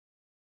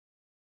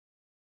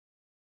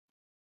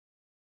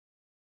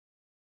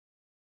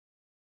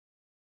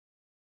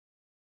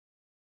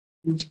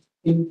Okay.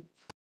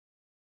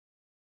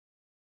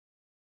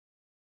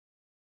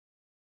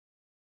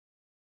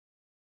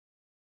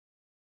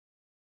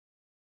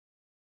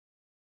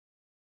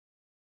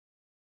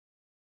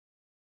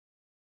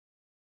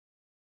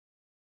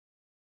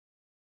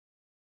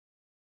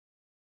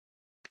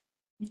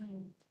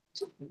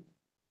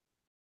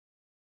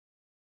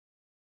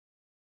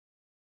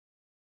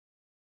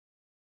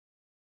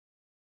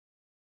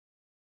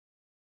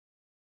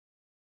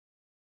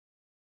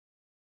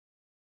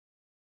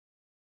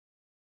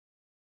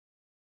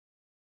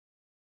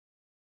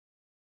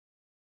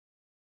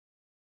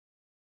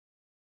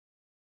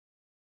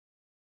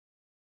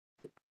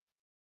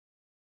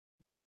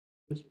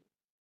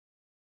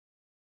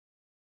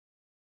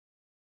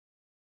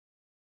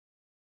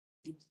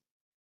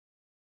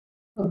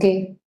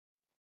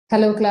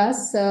 Hello,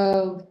 class,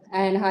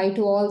 and hi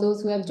to all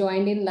those who have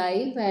joined in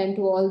live and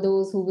to all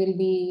those who will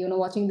be,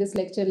 watching this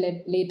lecture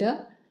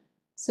later.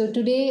 So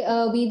today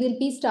we will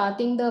be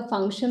starting the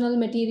functional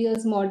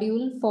materials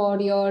module for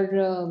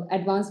your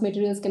advanced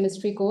materials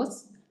chemistry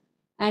course.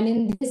 And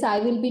in this, I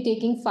will be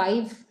taking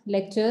 5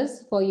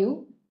 lectures for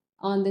you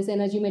on this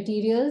energy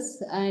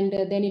materials, and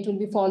then it will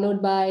be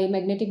followed by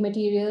magnetic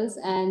materials,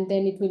 and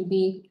then it will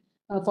be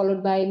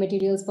followed by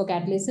materials for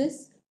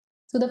catalysis.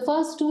 So the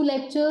first 2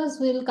 lectures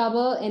will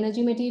cover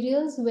energy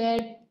materials, where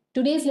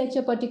today's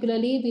lecture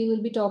particularly, we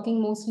will be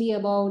talking mostly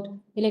about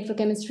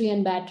electrochemistry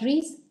and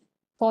batteries,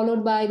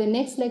 followed by the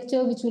next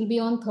lecture, which will be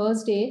on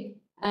Thursday,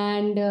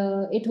 and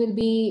it will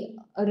be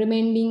a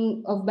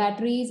remaining of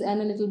batteries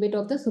and a little bit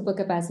of the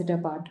supercapacitor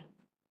part.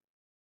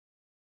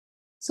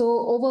 So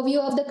overview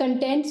of the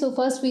content. So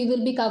first we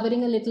will be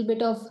covering a little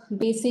bit of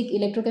basic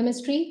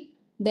electrochemistry,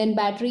 then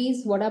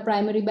batteries, what are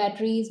primary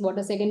batteries, what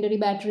are secondary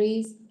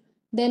batteries.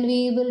 Then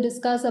we will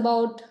discuss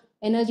about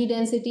energy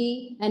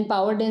density and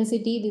power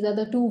density. These are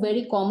the 2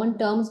 very common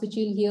terms which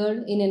you'll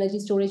hear in energy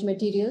storage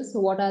materials.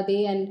 So what are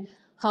they and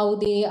how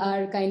they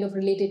are kind of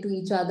related to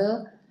each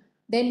other.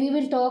 Then we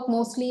will talk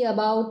mostly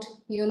about,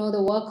 the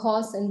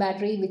workhorse in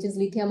battery, which is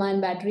lithium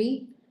ion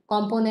battery,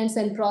 components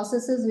and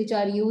processes which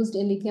are used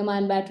in lithium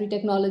ion battery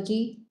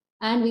technology,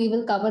 and we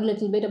will cover a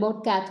little bit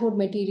about cathode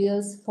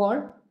materials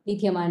for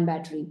lithium ion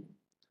battery.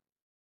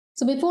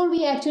 So before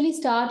we actually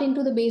start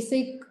into the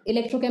basic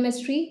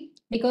electrochemistry,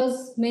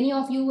 because many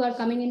of you are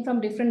coming in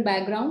from different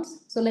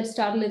backgrounds, so let's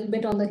start a little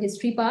bit on the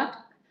history part.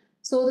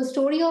 So the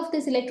story of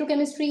this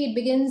electrochemistry, it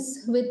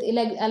begins with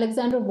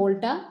Alexander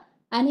Volta,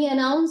 and he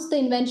announced the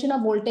invention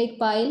of voltaic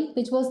pile,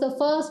 which was the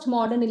first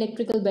modern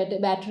electrical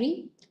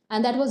battery,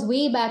 and that was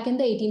way back in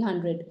the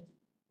 1800.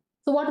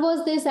 So what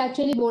was this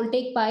actually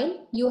voltaic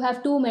pile? You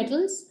have 2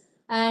 metals,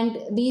 and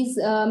these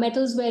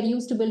metals were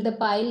used to build the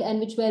pile, and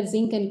which were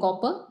zinc and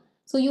copper.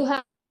 So you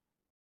have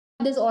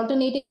this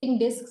alternating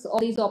discs of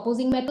these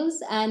opposing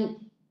metals, and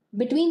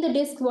between the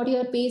discs what you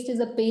have placed is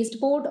a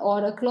pasteboard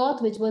or a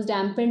cloth which was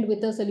dampened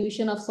with a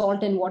solution of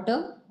salt and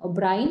water or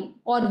brine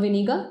or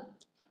vinegar.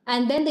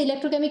 And then the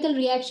electrochemical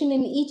reaction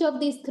in each of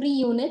these 3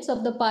 units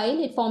of the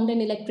pile, it formed an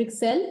electric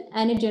cell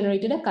and it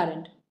generated a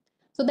current.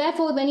 So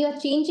therefore, when you are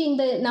changing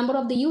the number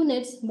of the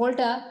units,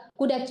 Volta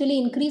could actually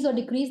increase or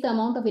decrease the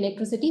amount of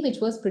electricity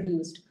which was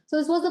produced. So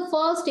this was the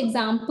first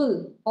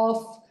example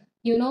of,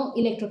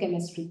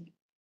 electrochemistry.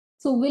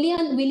 So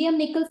William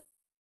Nichols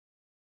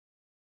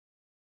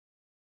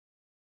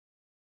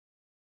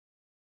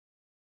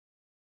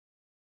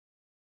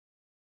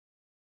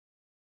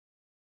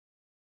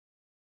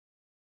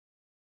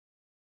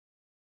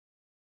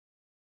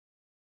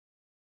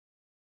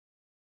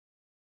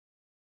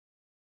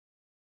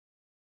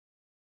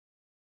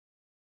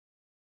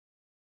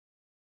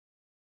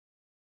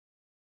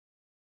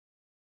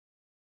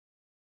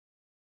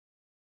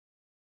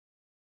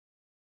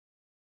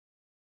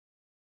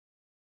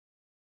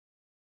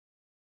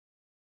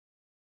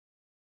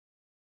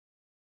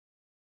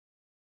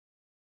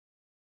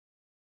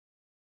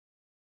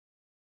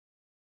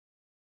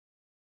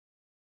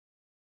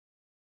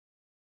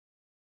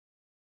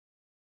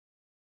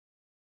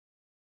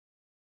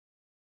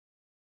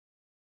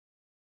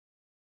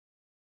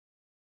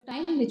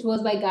time, which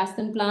was by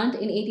Gaston Plant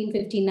in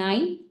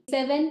 1859.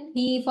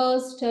 He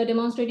first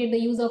demonstrated the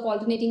use of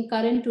alternating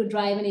current to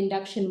drive an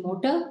induction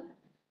motor.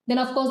 Then,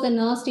 of course, the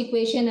Nernst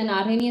equation and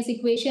Arrhenius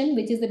equation,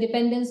 which is the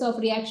dependence of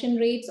reaction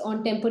rates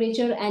on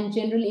temperature and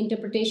general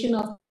interpretation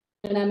of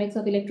dynamics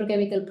of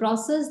electrochemical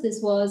process. This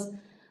was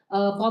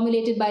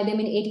formulated by them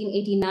in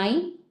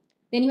 1889.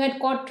 Then you had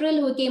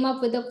Cottrell, who came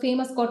up with the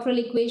famous Cottrell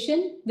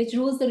equation, which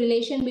rules the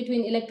relation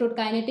between electrode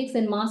kinetics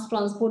and mass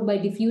transport by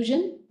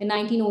diffusion in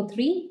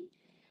 1903.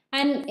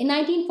 And in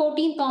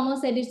 1914,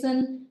 Thomas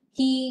Edison,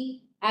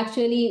 he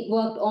actually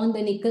worked on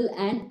the nickel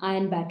and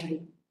iron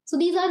battery. So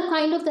these are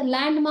kind of the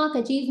landmark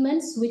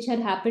achievements which had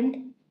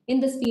happened in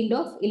this field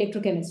of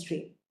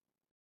electrochemistry.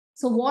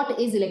 So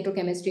what is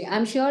electrochemistry?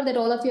 I'm sure that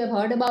all of you have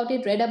heard about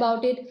it, read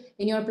about it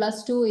in your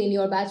 +2, in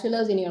your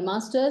bachelor's, in your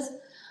master's.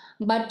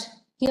 But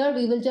here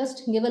we will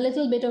just give a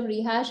little bit of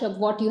rehash of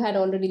what you had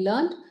already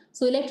learned.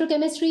 So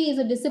electrochemistry is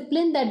a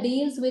discipline that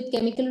deals with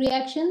chemical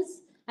reactions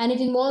and it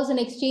involves an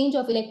exchange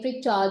of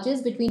electric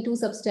charges between two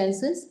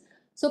substances.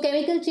 So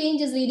chemical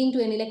change is leading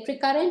to an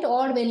electric current,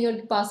 or when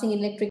you're passing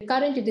electric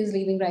current, it is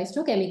giving rise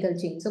to chemical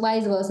change. So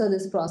vice versa,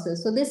 this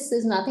process. So this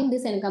is nothing,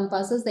 this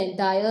encompasses the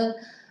entire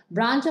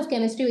branch of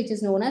chemistry, which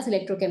is known as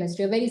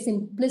electrochemistry, a very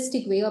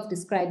simplistic way of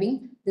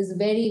describing this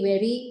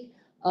very,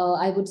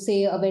 I would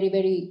say, a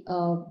very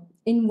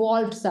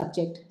involved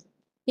subject.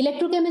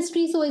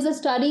 Electrochemistry, so, is a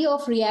study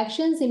of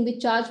reactions in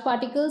which charged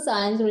particles,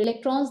 ions or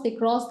electrons, they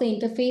cross the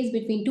interface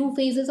between two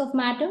phases of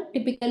matter,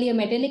 typically a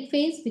metallic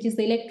phase, which is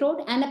the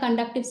electrode, and a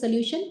conductive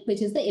solution,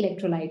 which is the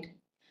electrolyte.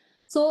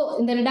 So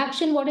in the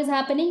reduction, what is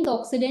happening? The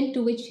oxidant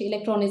to which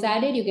electron is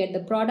added, you get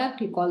the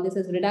product. You call this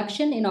as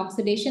reduction. In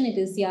oxidation, it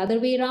is the other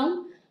way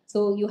around.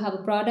 So you have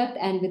a product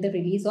and with the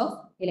release of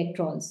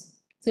electrons.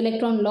 So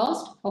electron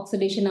lost,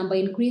 oxidation number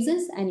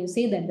increases, and you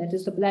say that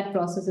that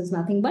process is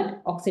nothing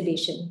but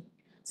oxidation.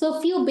 So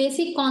a few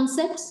basic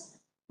concepts.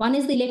 One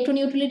is the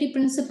electroneutrality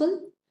principle.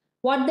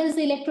 What does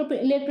the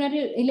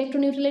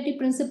electroneutrality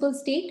principle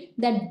state?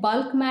 That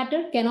bulk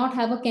matter cannot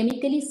have a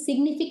chemically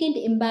significant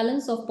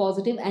imbalance of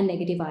positive and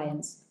negative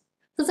ions.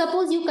 So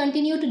suppose you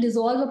continue to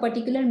dissolve a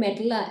particular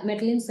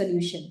metal in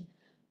solution.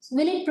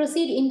 Will it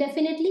proceed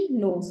indefinitely?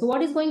 No. So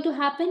what is going to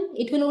happen?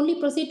 It will only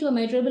proceed to a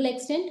measurable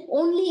extent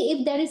only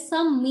if there is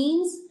some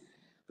means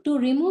to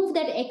remove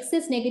that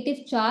excess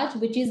negative charge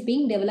which is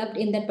being developed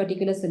in that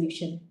particular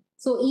solution.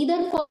 So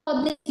either for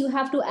this you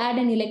have to add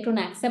an electron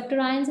acceptor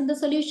ions in the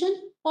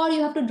solution, or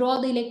you have to draw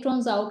the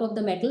electrons out of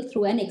the metal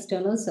through an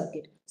external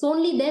circuit. So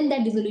only then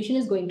that dissolution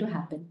is going to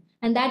happen.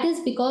 And that is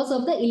because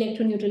of the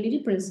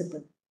electroneutrality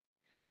principle.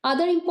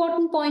 Other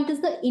important point is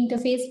the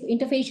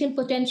interfacial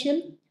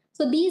potential.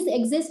 So these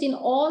exist in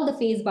all the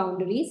phase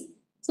boundaries.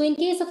 So in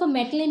case of a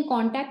metal in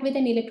contact with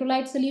an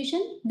electrolyte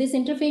solution, this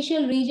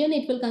interfacial region,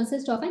 it will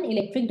consist of an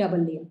electric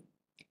double layer.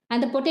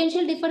 And the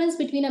potential difference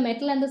between a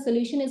metal and the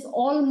solution is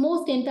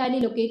almost entirely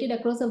located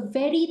across a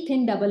very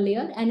thin double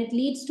layer, and it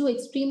leads to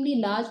extremely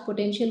large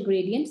potential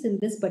gradients in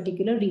this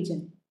particular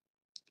region.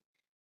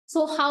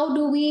 So how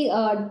do we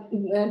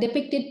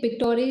depict it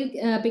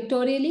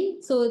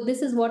pictorially? So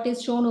this is what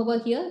is shown over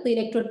here, the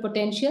electrode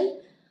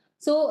potential.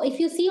 So if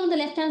you see on the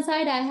left hand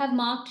side, I have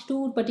marked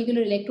two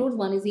particular electrodes.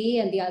 One is A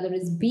and the other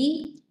is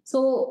B.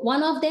 So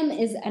one of them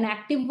is an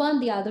active one,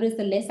 the other is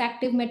the less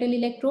active metal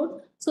electrode.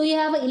 So you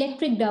have an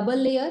electric double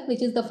layer,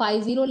 which is the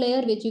phi 0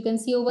 layer, which you can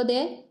see over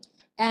there.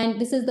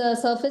 And this is the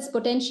surface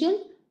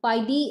potential.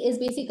 Phi D is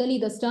basically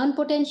the Stern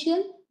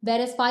potential,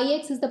 whereas phi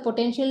x is the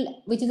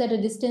potential which is at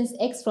a distance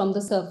x from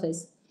the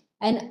surface.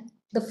 And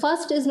the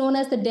first is known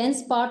as the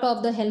dense part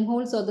of the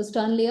Helmholtz or the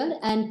Stern layer,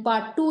 and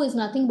part 2 is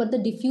nothing but the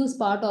diffuse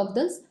part of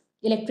this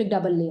electric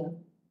double layer.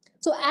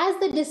 So as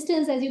the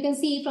distance, as you can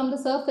see from the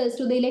surface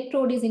to the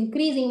electrode is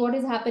increasing, what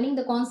is happening?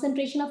 The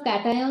concentration of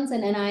cations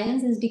and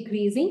anions is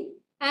decreasing,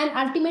 and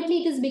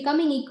ultimately it is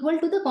becoming equal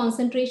to the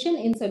concentration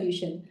in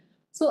solution.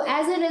 So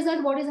as a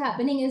result, what is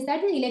happening is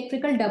that the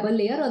electrical double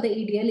layer or the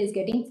EDL is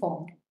getting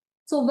formed.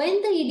 So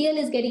when the EDL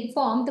is getting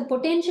formed, the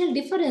potential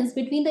difference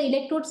between the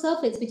electrode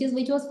surface,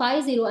 which was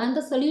phi 0, and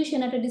the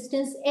solution at a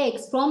distance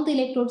x from the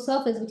electrode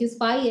surface, which is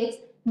phi x,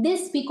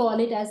 this we call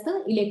it as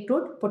the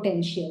electrode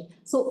potential.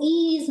 So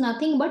E is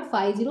nothing but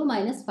phi 0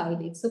 minus phi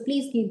x. So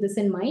please keep this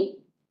in mind.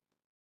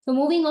 So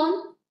moving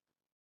on.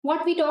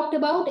 What we talked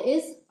about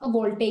is a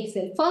voltaic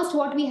cell. First,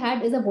 what we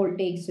had is a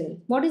voltaic cell.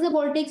 What is a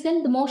voltaic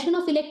cell? The motion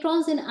of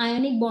electrons in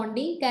ionic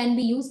bonding can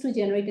be used to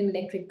generate an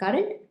electric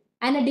current,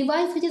 and a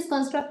device which is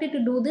constructed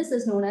to do this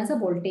is known as a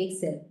voltaic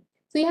cell.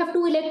 So you have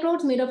two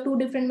electrodes made of two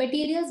different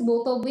materials,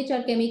 both of which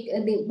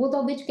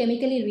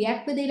chemically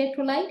react with the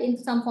electrolyte in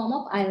some form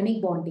of ionic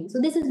bonding.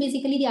 So this is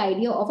basically the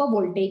idea of a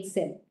voltaic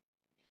cell.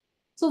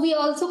 So we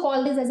also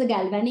call this as a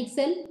galvanic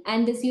cell,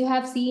 and this you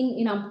have seen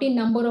in umpteen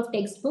number of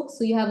textbooks.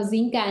 So you have a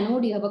zinc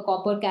anode, you have a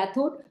copper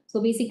cathode.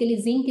 So basically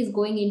zinc is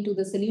going into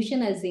the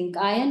solution as zinc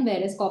ion,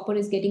 whereas copper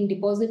is getting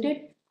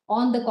deposited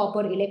on the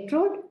copper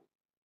electrode.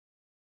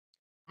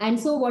 And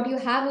so what you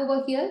have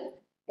over here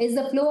is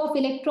the flow of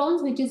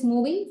electrons which is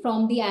moving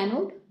from the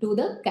anode to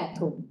the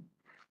cathode.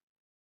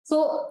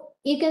 So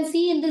you can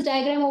see in this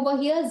diagram over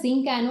here,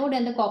 zinc anode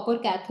and the copper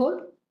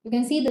cathode. You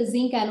can see the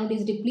zinc anode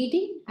is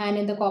depleting, and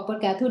in the copper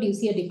cathode you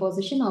see a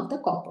deposition of the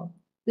copper.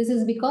 This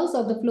is because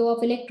of the flow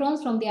of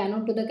electrons from the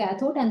anode to the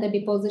cathode and the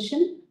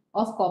deposition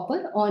of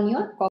copper on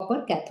your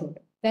copper cathode,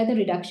 where the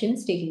reduction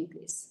is taking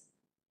place.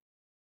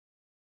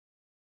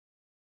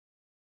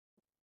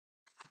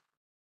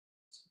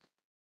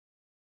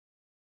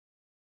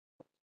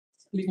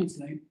 Click on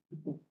slide.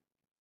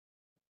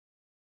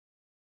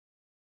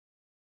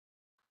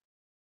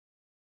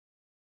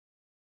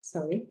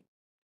 Sorry,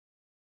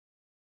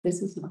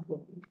 this is not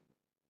working.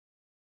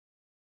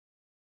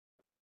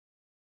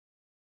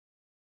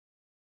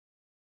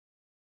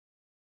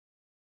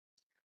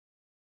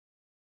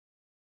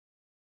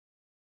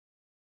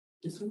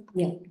 This one?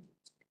 Yeah.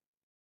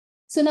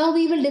 So now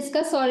we will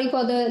discuss, sorry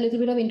for the little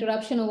bit of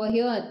interruption over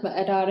here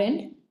at our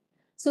end.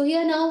 So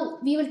here now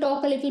we will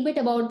talk a little bit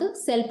about the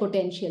cell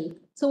potential.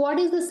 So what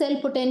is the cell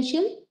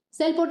potential?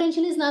 Cell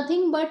potential is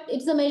nothing but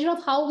it's a measure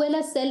of how well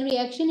a cell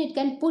reaction it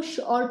can push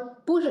or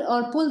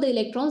pull the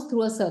electrons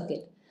through a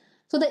circuit.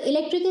 So the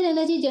electrical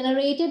energy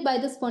generated by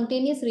the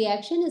spontaneous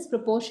reaction is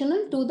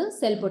proportional to the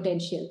cell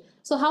potential.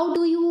 So how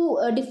do you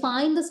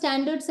define the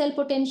standard cell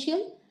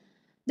potential?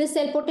 This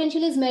cell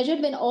potential is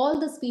measured when all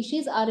the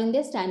species are in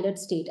their standard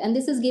state, and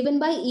this is given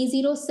by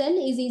E0 cell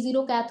is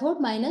E0 cathode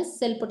minus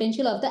cell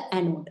potential of the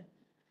anode.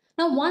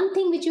 Now, one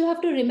thing which you have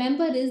to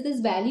remember is this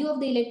value of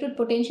the electrode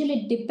potential.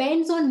 It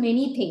depends on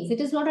many things. It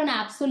is not an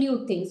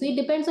absolute thing. So it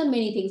depends on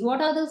many things.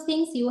 What are those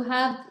things? You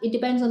have, it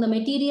depends on the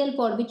material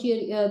for which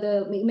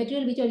the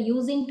material which you are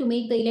using to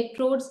make the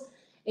electrodes.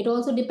 It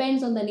also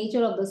depends on the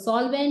nature of the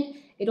solvent.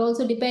 It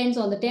also depends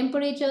on the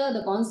temperature,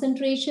 the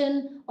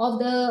concentration of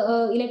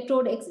the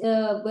electrode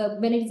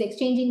when it is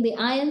exchanging the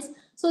ions.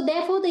 So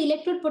therefore, the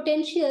electrode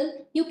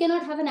potential, you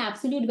cannot have an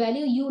absolute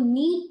value. You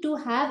need to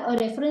have a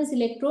reference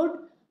electrode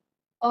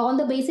on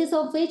the basis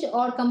of which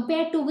or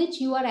compared to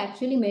which you are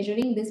actually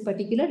measuring this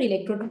particular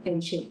electrode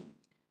potential.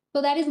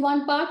 So that is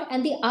one part,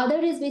 and the other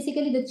is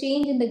basically the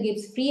change in the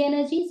Gibbs free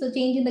energy. So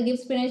change in the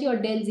Gibbs free energy or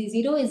del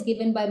Z0 is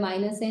given by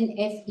minus n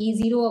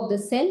FE0 of the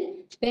cell,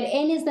 where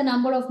n is the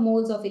number of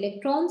moles of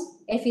electrons,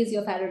 F is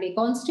your Faraday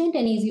constant,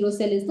 and E0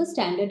 cell is the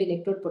standard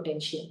electrode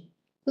potential.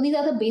 So these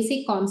are the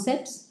basic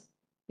concepts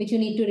which you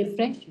need to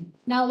refresh.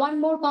 Now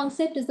one more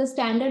concept is the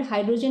standard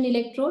hydrogen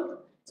electrode.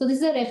 So this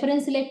is a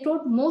reference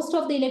electrode. Most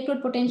of the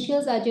electrode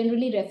potentials are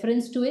generally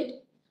referenced to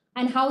it.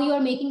 And how you are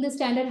making the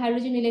standard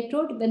hydrogen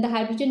electrode: when the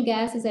hydrogen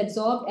gas is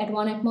adsorbed at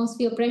 1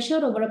 atmosphere pressure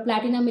over a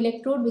platinum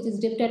electrode which is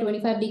dipped at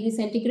 25 degrees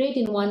centigrade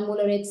in 1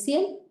 molar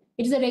HCl.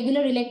 It is a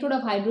regular electrode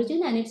of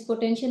hydrogen and its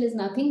potential is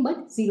nothing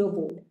but 0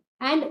 volt.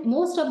 And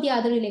most of the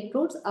other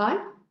electrodes are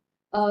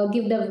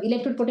give the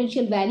electrode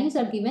potential values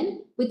are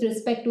given with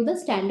respect to the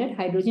standard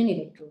hydrogen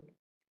electrode.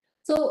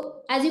 So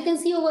as you can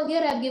see over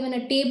here, I've given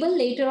a table.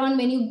 Later on,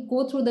 when you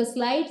go through the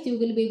slides, you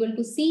will be able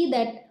to see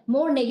that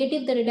more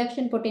negative the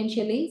reduction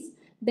potential is,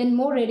 then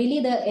more readily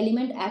the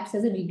element acts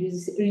as a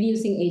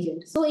reducing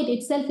agent. So it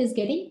itself is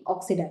getting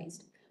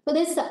oxidized. So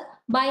this,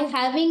 by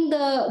having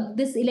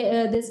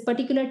this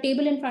particular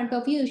table in front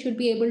of you, you should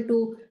be able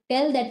to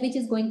tell that which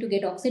is going to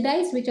get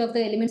oxidized, which of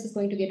the elements is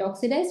going to get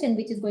oxidized, and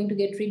which is going to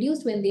get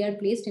reduced when they are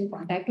placed in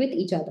contact with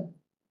each other.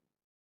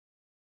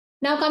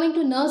 Now coming to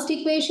Nernst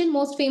equation,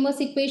 most famous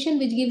equation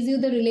which gives you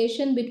the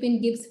relation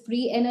between Gibbs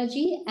free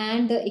energy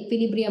and the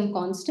equilibrium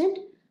constant.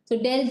 So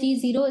del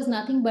G0 is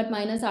nothing but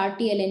minus RT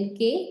ln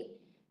K,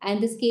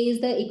 and this K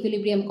is the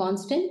equilibrium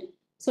constant.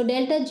 So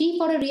delta G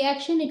for a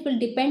reaction, it will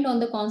depend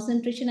on the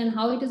concentration and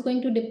how it is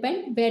going to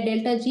depend, where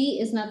delta G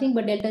is nothing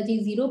but delta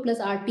G0 plus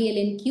RT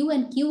ln Q,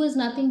 and Q is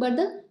nothing but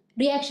the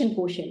reaction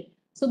quotient.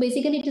 So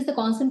basically it is the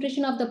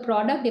concentration of the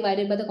product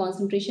divided by the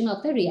concentration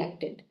of the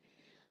reactant.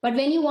 But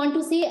when you want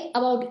to say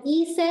about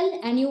E cell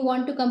and you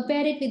want to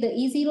compare it with the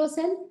E0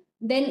 cell,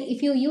 then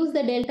if you use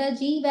the delta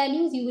G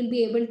values, you will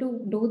be able to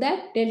do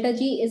that. Delta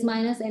G is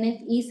minus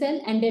NFE cell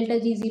and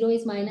delta G0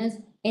 is minus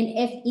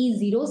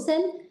NFE0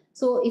 cell.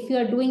 So if you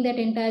are doing that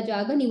entire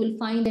jargon, you will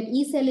find that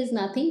E cell is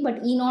nothing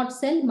but E0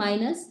 cell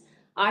minus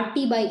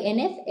RT by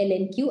NF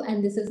ln Q,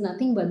 and this is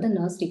nothing but the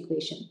Nernst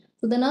equation.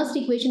 So the Nernst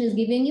equation is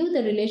giving you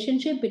the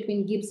relationship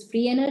between Gibbs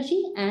free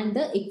energy and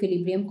the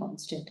equilibrium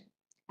constant.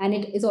 And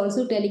it is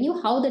also telling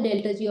you how the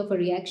delta G of a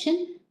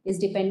reaction is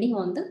depending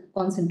on the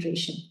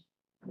concentration.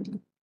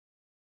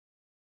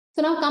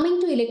 So now coming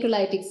to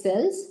electrolytic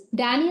cells,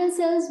 Daniell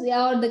cells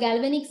or the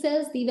galvanic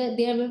cells,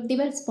 they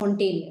were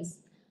spontaneous.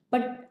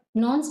 But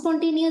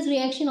non-spontaneous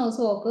reaction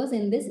also occurs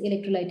in this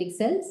electrolytic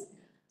cells.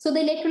 So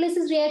the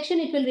electrolysis reaction,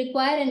 it will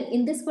require, and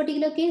in this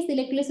particular case, the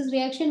electrolysis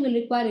reaction will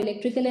require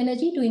electrical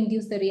energy to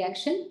induce the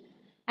reaction.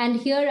 And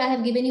here I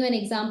have given you an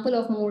example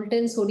of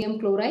molten sodium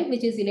chloride,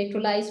 which is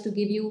electrolyzed to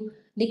give you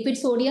liquid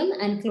sodium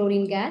and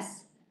chlorine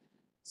gas.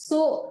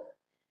 So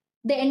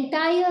the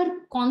entire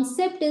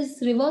concept is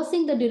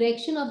reversing the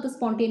direction of the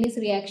spontaneous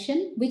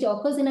reaction which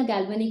occurs in a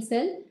galvanic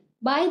cell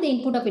by the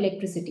input of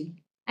electricity.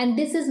 And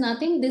this is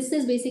nothing, this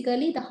is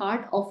basically the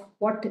heart of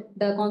what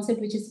the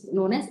concept which is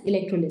known as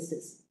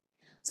electrolysis.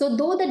 So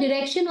though the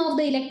direction of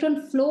the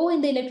electron flow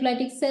in the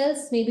electrolytic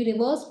cells may be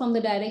reversed from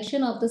the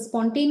direction of the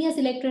spontaneous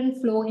electron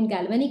flow in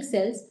galvanic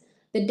cells,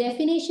 the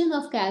definition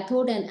of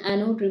cathode and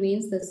anode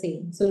remains the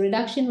same. So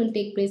reduction will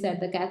take place at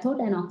the cathode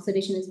and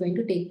oxidation is going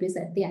to take place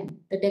at the anode.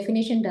 The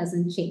definition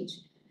doesn't change.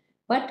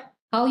 But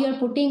how you're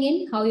putting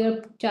in, how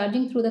you're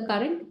charging through the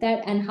current,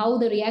 that and how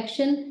the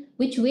reaction,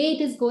 which way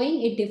it is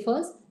going, it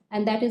differs.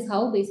 And that is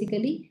how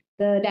basically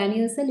the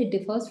Daniell cell, it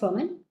differs from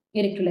an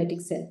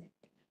electrolytic cell.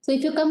 So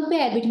if you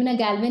compare between a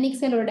galvanic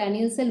cell or a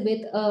Daniell cell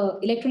with an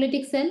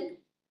electrolytic cell,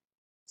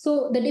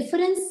 so the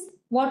difference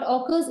what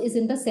occurs is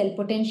in the cell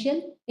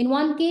potential. In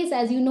one case,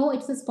 as you know,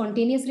 it's a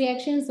spontaneous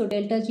reaction, so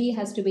delta G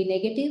has to be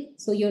negative.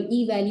 So your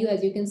E value,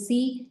 as you can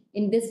see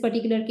in this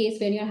particular case,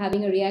 when you're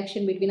having a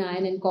reaction between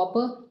iron and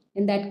copper,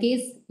 in that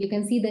case, you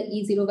can see the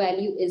E0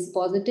 value is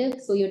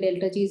positive. So your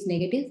delta G is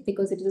negative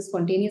because it is a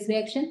spontaneous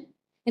reaction.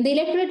 In the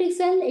electrolytic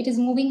cell, it is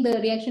moving, the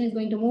reaction is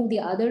going to move the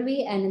other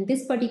way, and in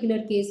this particular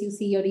case, you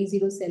see your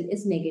E0 cell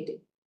is negative.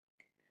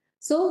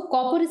 So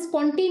copper is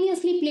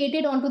spontaneously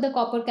plated onto the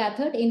copper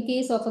cathode in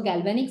case of a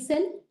galvanic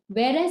cell,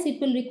 whereas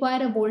it will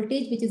require a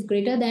voltage which is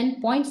greater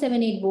than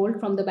 0.78 volt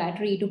from the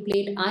battery to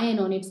plate ion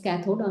on its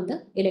cathode on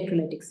the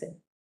electrolytic cell.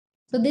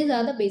 So these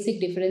are the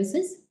basic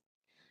differences.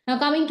 Now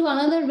coming to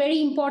another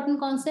very important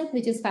concept,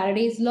 which is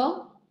Faraday's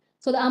law.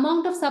 So the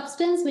amount of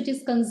substance which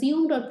is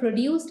consumed or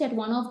produced at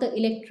one of the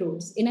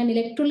electrodes in an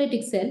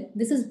electrolytic cell,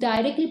 this is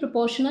directly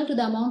proportional to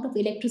the amount of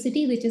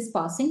electricity which is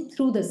passing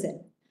through the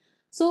cell.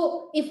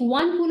 So if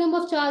 1 coulomb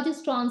of charge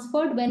is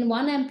transferred when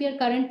 1 ampere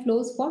current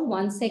flows for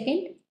 1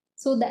 second,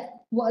 so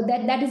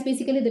that is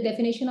basically the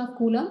definition of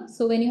coulomb.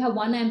 So when you have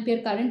 1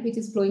 ampere current which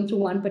is flowing through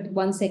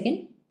 1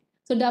 second,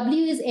 so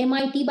W is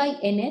MIT by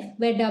NF,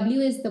 where W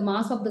is the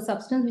mass of the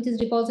substance which is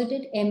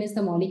deposited, M is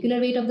the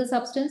molecular weight of the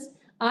substance,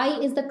 I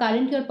is the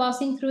current you're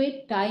passing through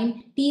it,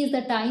 T is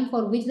the time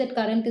for which that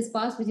current is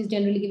passed, which is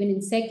generally given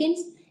in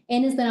seconds,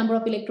 N is the number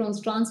of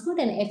electrons transferred,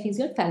 and F is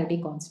your Faraday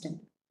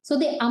constant. So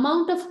the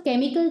amount of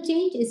chemical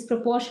change is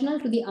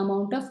proportional to the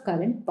amount of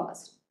current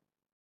passed.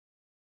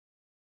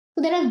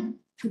 So there are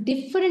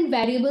different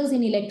variables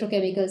in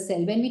electrochemical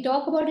cell. When we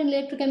talk about an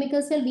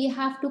electrochemical cell, we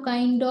have to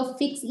kind of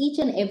fix each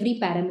and every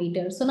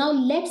parameter. So now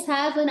let's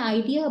have an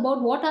idea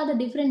about what are the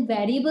different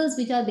variables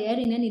which are there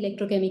in an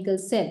electrochemical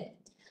cell.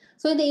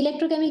 So in the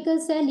electrochemical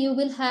cell, you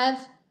will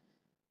have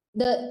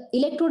the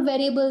electrode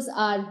variables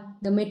are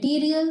the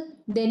material,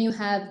 then you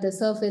have the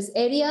surface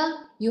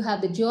area, you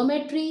have the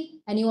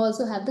geometry, and you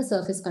also have the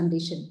surface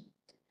condition.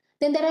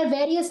 Then there are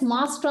various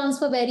mass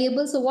transfer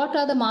variables. So what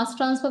are the mass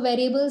transfer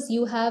variables?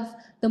 You have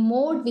the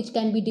mode, which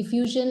can be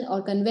diffusion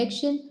or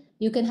convection.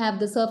 You can have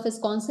the surface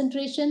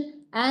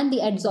concentration and the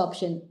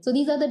adsorption. So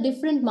these are the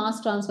different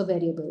mass transfer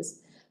variables.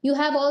 You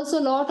have also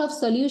a lot of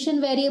solution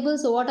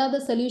variables. So what are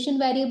the solution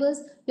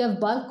variables? You have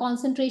bulk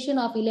concentration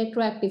of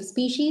electroactive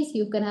species.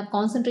 You can have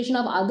concentration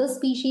of other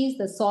species,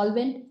 the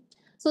solvent.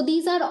 So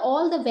these are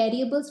all the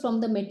variables from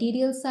the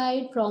material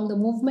side, from the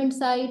movement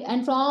side,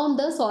 and from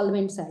the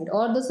solvent side,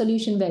 or the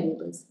solution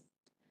variables.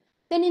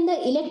 Then in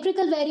the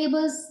electrical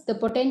variables, the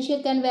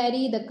potential can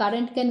vary, the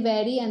current can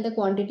vary, and the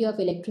quantity of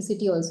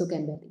electricity also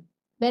can vary.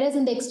 Whereas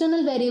in the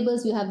external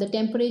variables, you have the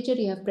temperature,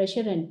 you have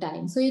pressure and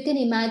time. So you can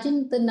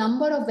imagine the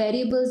number of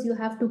variables you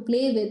have to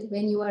play with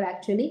when you are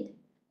actually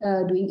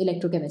doing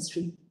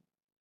electrochemistry.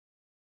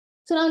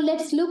 So now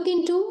let's look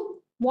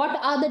into what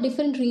are the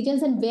different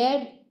regions and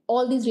where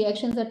all these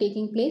reactions are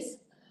taking place.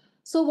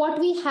 So what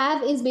we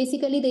have is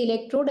basically the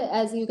electrode.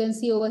 As you can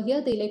see over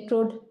here, the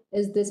electrode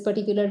is this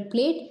particular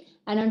plate,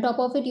 and on top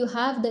of it you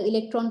have the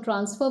electron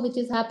transfer which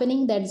is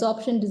happening, the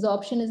adsorption,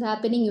 desorption is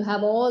happening. You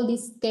have all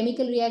these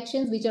chemical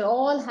reactions which are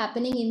all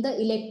happening in the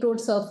electrode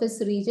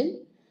surface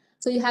region.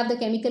 So you have the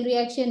chemical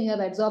reaction, you have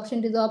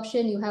adsorption,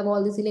 desorption, you have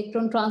all this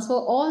electron transfer,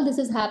 all this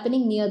is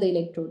happening near the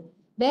electrode.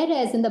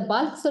 Whereas in the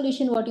bulk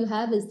solution, what you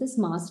have is this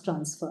mass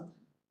transfer.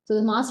 So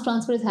the mass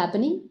transfer is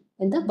happening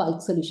in the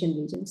bulk solution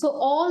region. So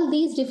all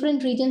these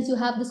different regions, you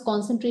have this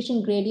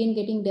concentration gradient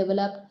getting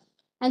developed.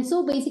 And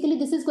so basically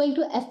this is going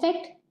to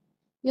affect,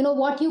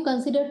 what you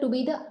consider to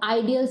be the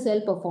ideal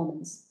cell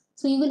performance.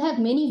 So you will have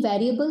many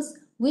variables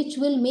which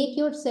will make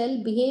your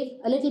cell behave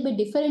a little bit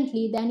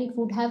differently than it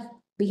would have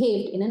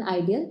behaved in an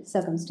ideal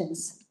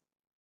circumstance.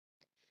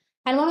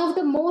 And one of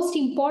the most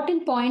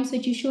important points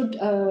which you should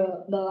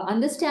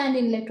understand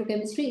in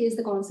electrochemistry is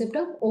the concept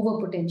of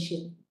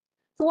overpotential.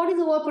 So what is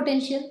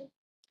overpotential?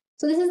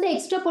 So this is the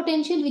extra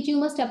potential which you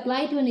must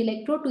apply to an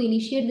electrode to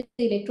initiate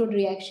the electrode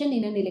reaction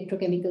in an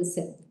electrochemical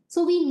cell.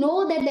 So we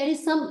know that there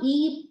is some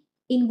E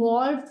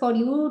involved for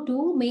you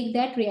to make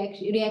that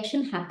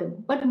reaction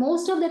happen. But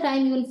most of the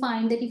time you will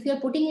find that if you are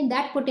putting in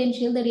that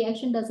potential, the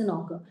reaction doesn't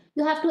occur.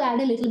 You have to add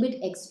a little bit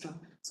extra.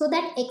 So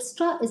that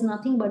extra is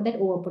nothing but that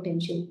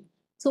overpotential.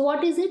 So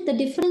what is it? The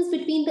difference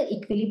between the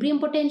equilibrium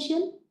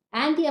potential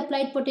and the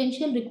applied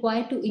potential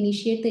required to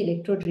initiate the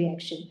electrode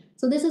reaction.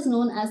 So this is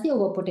known as the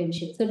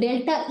overpotential. So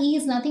delta E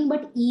is nothing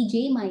but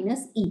Ej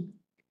minus E.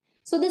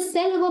 So this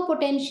cell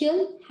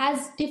overpotential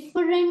has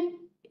different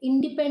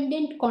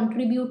independent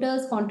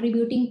contributors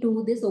contributing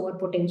to this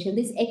overpotential,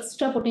 this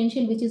extra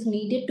potential which is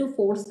needed to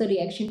force the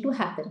reaction to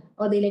happen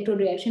or the electrode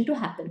reaction to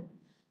happen.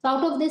 So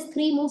out of these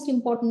three most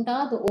important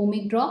are the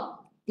ohmic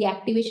drop, the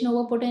activation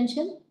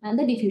overpotential, and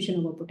the diffusion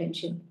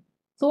overpotential.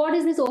 So what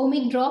is this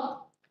ohmic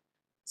drop?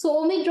 So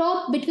ohmic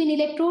drop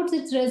between electrodes,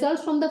 it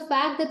results from the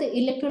fact that the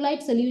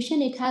electrolyte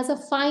solution, it has a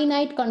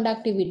finite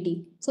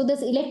conductivity. So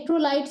this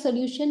electrolyte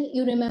solution,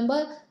 you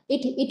remember,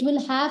 it will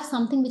have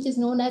something which is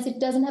known as, it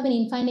doesn't have an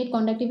infinite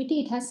conductivity,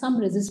 it has some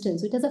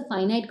resistance, it has a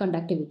finite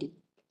conductivity.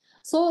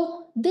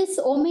 So this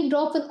ohmic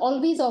drop will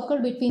always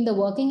occur between the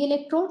working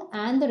electrode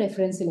and the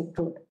reference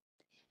electrode.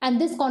 And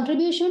this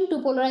contribution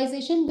to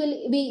polarization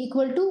will be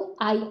equal to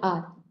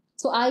IR.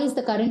 So I is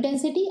the current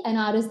density and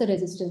R is the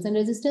resistance, and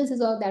resistance is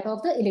that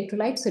of the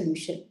electrolyte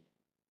solution.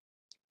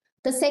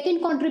 The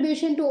second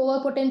contribution to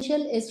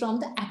overpotential is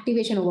from the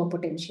activation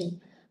overpotential.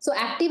 So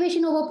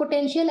activation over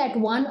potential at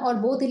one or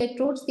both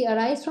electrodes, they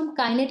arise from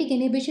kinetic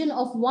inhibition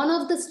of one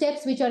of the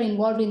steps which are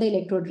involved in the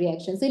electrode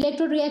reaction. So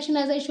electrode reaction,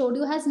 as I showed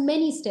you, has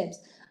many steps.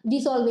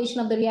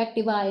 Desolvation of the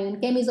reactive ion,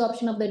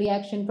 chemisorption of the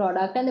reaction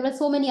product, and there were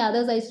so many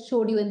others I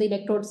showed you in the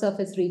electrode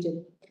surface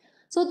region.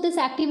 So this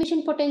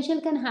activation potential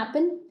can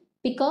happen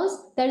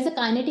because there is a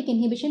kinetic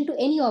inhibition to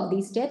any of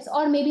these steps,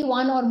 or maybe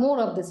one or more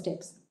of the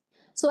steps.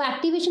 So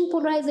activation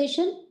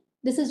polarization,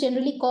 this is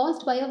generally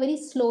caused by a very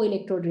slow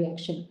electrode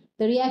reaction.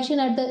 The reaction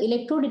at the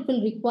electrode, it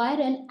will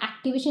require an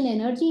activation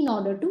energy in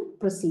order to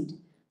proceed.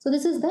 So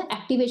this is the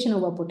activation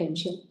over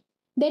potential.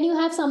 Then you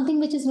have something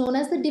which is known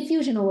as the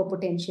diffusion over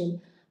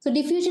potential. So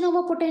diffusion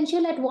over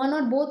potential at one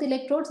or both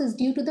electrodes is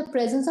due to the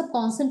presence of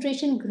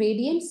concentration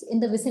gradients in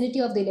the vicinity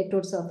of the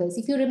electrode surface.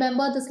 If you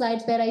remember the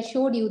slides where I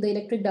showed you the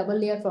electric double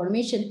layer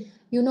formation,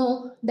 you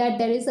know that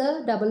there is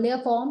a double layer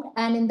formed,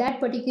 and in that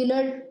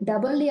particular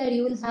double layer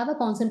you will have a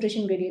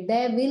concentration gradient.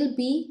 There will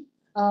be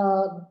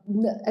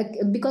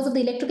because of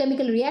the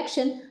electrochemical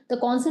reaction, the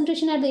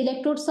concentration at the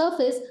electrode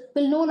surface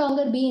will no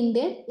longer be in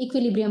their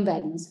equilibrium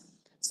values.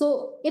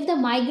 So if the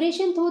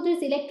migration through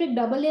this electric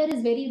double layer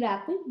is very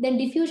rapid, then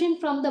diffusion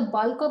from the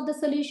bulk of the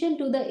solution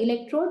to the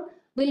electrode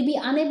will be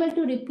unable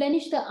to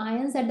replenish the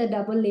ions at the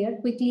double layer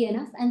quickly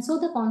enough, and so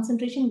the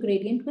concentration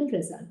gradient will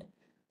result.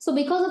 So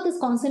because of this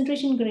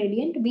concentration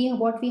gradient,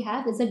 what we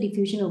have is a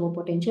diffusion over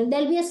potential.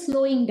 There will be a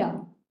slowing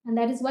down, and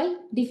that is why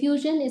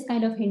diffusion is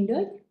kind of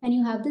hindered, and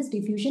you have this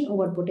diffusion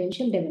over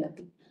potential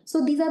developing.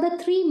 So these are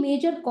the three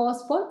major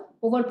causes for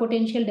over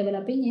potential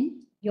developing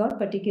in your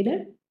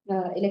particular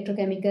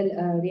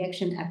electrochemical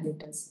reaction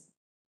apparatus.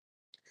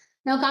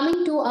 Now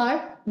coming to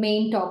our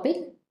main topic,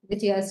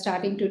 which we are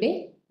starting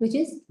today, which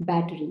is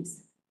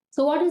batteries.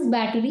 So what is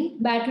battery?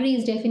 Battery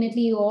is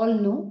definitely, you all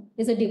know,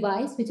 is a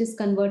device which is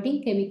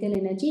converting chemical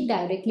energy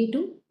directly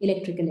to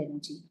electrical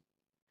energy.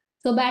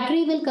 So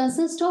battery will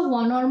consist of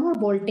one or more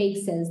voltaic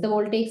cells, the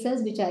voltaic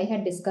cells which I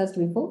had discussed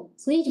before.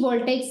 So each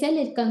voltaic cell,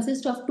 it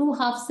consists of two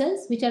half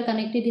cells which are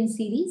connected in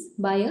series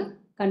by a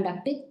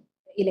conductive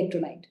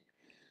electrolyte.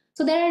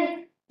 So there are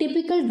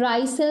typical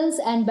dry cells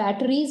and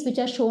batteries which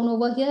are shown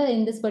over here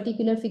in this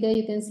particular figure,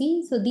 you can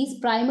see. So these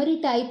primary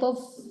type of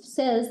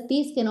cells,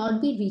 these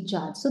cannot be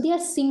recharged. So they are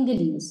single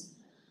use.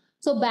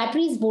 So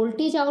batteries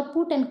voltage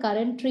output and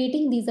current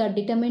rating, these are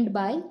determined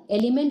by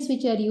elements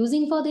which you are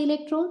using for the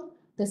electrode,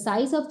 the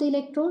size of the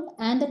electrode,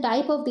 and the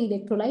type of the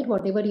electrolyte,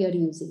 whatever you are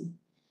using.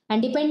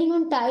 And depending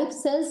on type,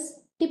 cells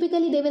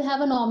typically they will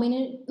have a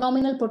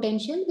nominal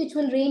potential which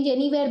will range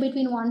anywhere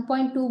between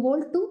 1.2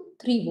 volt to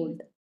 3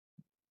 volt.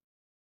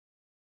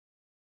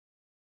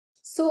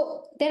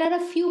 So there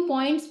are a few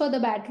points for the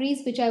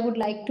batteries which I would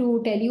like to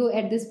tell you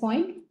at this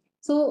point.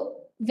 So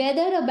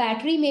whether a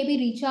battery may be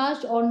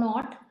recharged or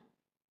not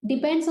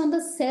depends on the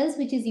cells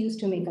which is used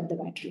to make up the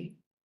battery.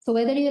 So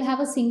whether you will have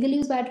a single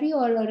use battery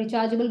or a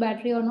rechargeable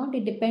battery or not,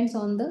 it depends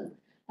on the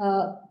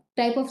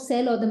type of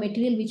cell or the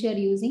material which you are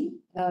using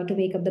to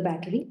make up the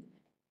battery.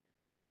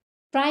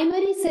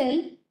 Primary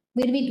cell,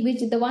 which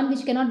the one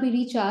which cannot be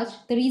recharged,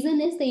 the reason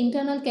is the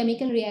internal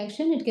chemical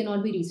reaction, it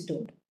cannot be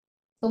restored.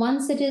 So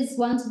once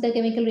the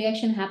chemical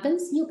reaction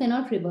happens, you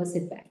cannot reverse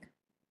it back.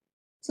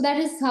 So that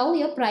is how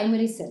your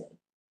primary cell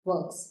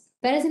works.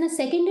 Whereas in a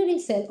secondary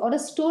cell or a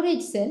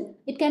storage cell,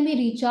 it can be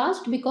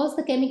recharged because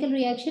the chemical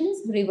reaction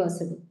is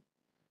reversible.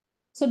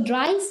 So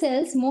dry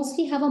cells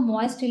mostly have a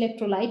moist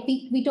electrolyte.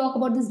 We talk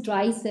about this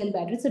dry cell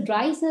battery. So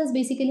dry cells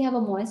basically have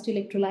a moist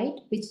electrolyte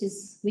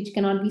which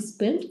cannot be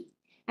spilled.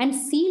 And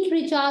sealed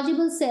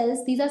rechargeable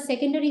cells, these are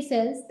secondary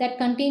cells that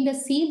contain the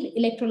sealed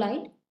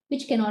electrolyte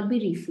which cannot be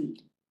refilled.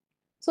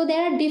 So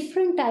there are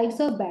different types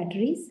of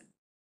batteries.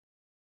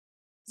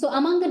 So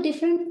among the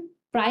different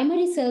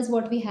primary cells,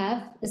 what we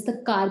have is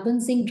the carbon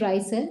zinc dry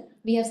cell.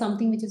 We have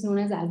something which is known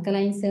as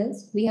alkaline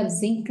cells. We have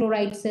zinc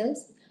chloride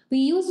cells. We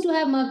used to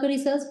have mercury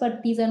cells,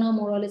 but these are now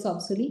more or less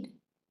obsolete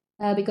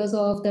because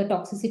of the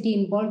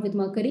toxicity involved with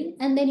mercury.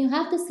 And then you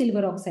have the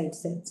silver oxide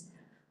cells.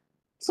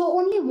 So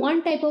only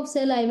one type of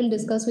cell I will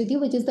discuss with you,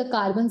 which is the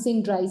carbon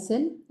zinc dry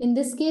cell. In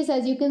this case,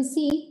 as you can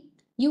see,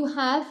 you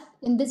have,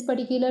 in this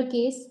particular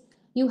case,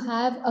 you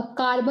have a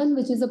carbon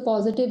which is a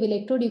positive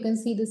electrode. You can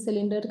see this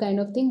cylinder kind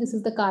of thing. This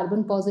is the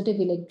carbon positive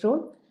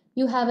electrode.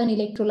 You have an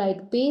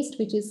electrolyte paste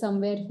which is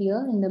somewhere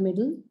here in the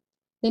middle.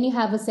 Then you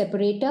have a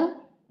separator.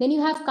 Then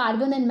you have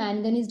carbon and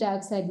manganese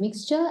dioxide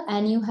mixture,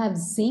 and you have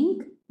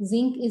zinc.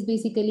 Zinc is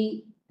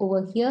basically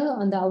over here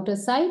on the outer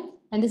side,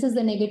 and this is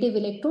the negative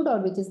electrode,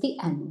 or which is the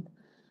anode.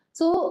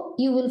 So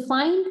you will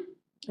find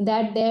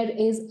that there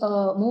is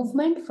a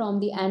movement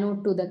from the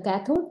anode to the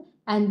cathode,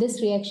 and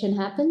this reaction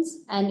happens,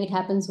 and it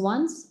happens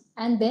once,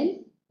 and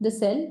then the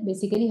cell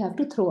basically you have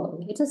to throw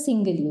away. It's a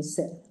single use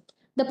cell.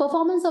 The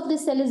performance of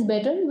this cell is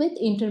better with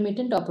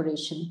intermittent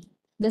operation,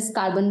 this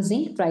carbon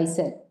zinc dry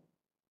cell.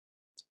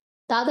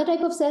 The other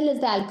type of cell is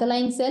the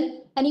alkaline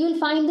cell, and you will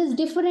find these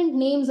different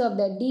names of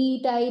that: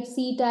 D type,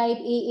 C type,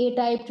 AA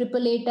type,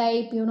 AAA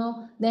type,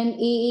 then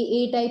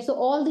AAA type. So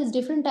all these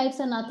different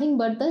types are nothing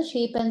but the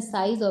shape and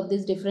size of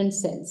these different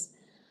cells.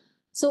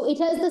 So it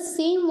has the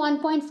same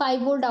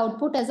 1.5 volt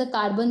output as a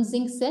carbon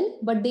zinc cell,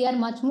 but they are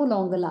much more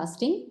longer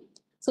lasting.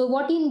 So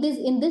what in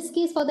this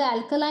case for the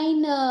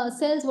alkaline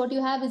cells, what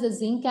you have is a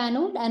zinc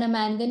anode and a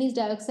manganese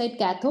dioxide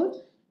cathode,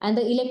 and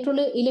the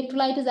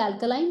electrolyte is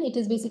alkaline. It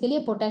is basically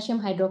a potassium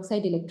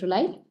hydroxide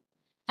electrolyte.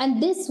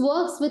 And this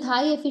works with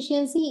high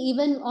efficiency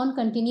even on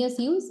continuous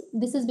use.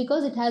 This is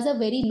because it has a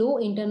very low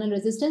internal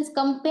resistance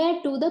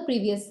compared to the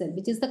previous cell,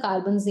 which is the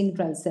carbon zinc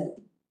dry cell.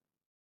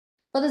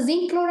 For the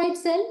zinc chloride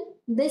cell,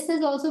 this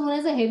is also known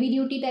as a heavy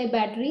duty type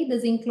battery, the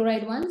zinc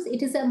chloride ones.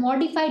 It is a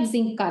modified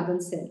zinc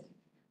carbon cell.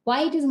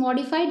 Why it is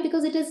modified?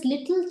 Because it has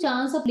little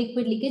chance of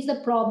liquid leakage.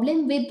 The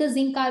problem with the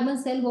zinc carbon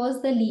cell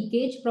was the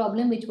leakage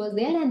problem which was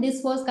there, and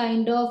this was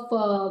kind of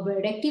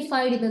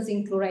rectified in the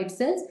zinc chloride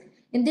cells.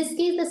 In this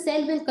case, the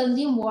cell will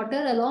consume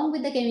water along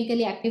with the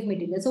chemically active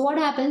material. So what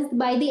happens?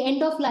 By the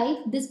end of life,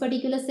 this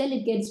particular cell,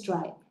 it gets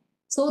dry.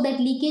 So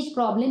that leakage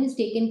problem is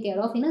taken care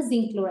of in a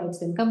zinc chloride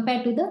cell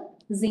compared to the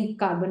zinc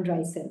carbon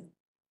dry cell.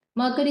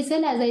 Mercury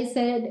cell, as I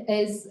said,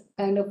 is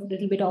kind of a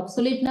little bit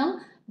obsolete now,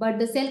 but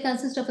the cell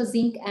consists of a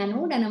zinc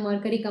anode and a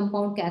mercury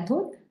compound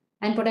cathode,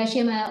 and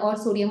potassium or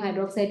sodium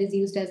hydroxide is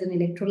used as an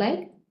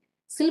electrolyte.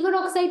 Silver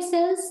oxide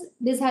cells,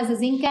 this has a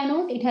zinc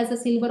anode, it has a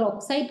silver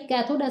oxide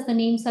cathode as the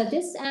name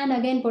suggests, and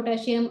again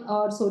potassium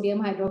or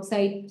sodium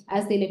hydroxide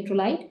as the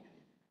electrolyte.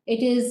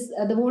 It is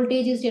the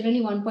voltage is generally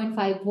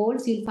 1.5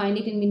 volts. You'll find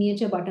it in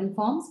miniature button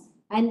forms.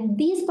 And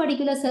these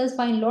particular cells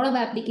find a lot of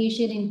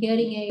application in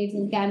hearing aids,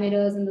 in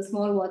cameras, and the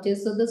small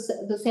watches. So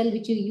the cell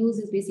which you use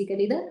is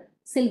basically the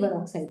silver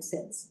oxide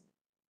cells.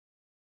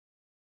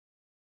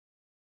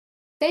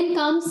 Then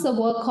comes the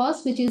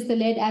workhorse, which is the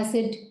lead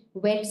acid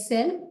wet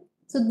cell.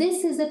 So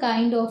this is a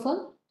kind of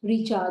a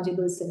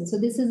rechargeable cell. So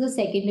this is a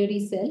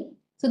secondary cell.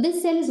 So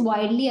this cell is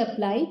widely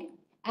applied,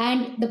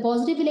 and the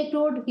positive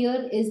electrode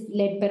here is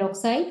lead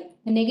peroxide.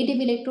 The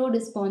negative electrode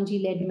is spongy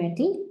lead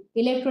metal.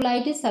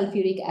 Electrolyte is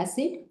sulfuric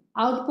acid.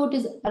 Output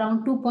is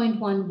around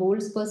 2.1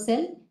 volts per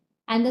cell.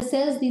 And the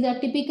cells, these are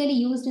typically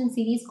used in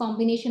series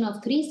combination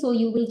of 3. So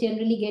you will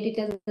generally get it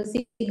as a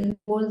 6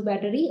 volts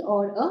battery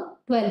or a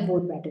 12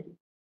 volt battery.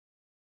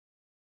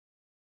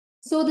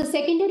 So the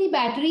secondary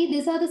battery,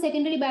 these are the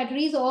secondary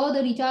batteries or the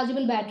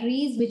rechargeable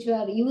batteries which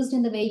are used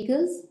in the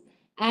vehicles.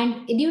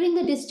 And during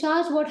the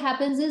discharge, what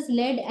happens is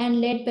lead and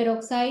lead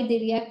peroxide, they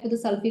react with the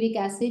sulfuric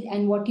acid,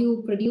 and what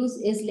you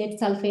produce is lead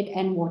sulfate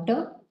and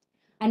water.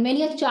 And when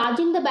you're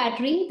charging the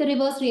battery, the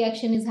reverse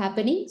reaction is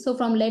happening. So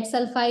from lead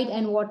sulfide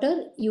and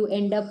water, you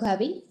end up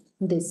having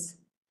this.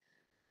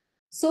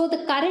 So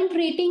the current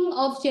rating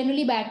of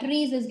generally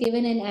batteries is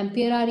given in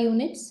ampere hour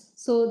units.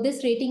 So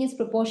this rating is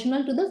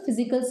proportional to the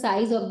physical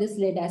size of this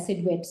lead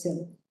acid wet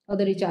cell or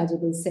the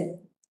rechargeable cell.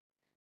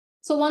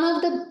 So one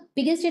of the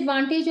biggest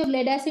advantage of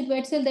lead acid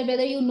wet cell that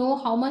whether you know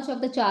how much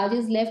of the charge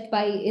is left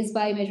is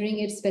by measuring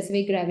its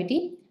specific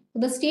gravity.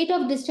 The state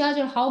of discharge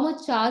or how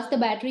much charge the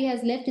battery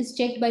has left is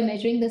checked by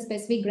measuring the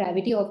specific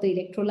gravity of the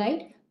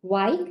electrolyte.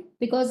 Why?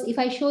 Because if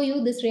I show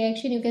you this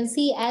reaction, you can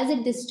see as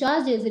it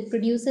discharges, it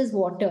produces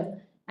water.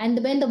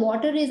 And when the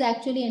water is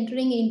actually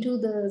entering into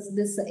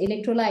this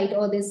electrolyte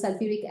or this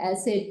sulfuric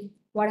acid,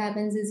 what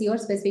happens is your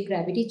specific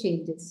gravity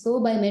changes.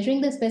 So by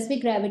measuring the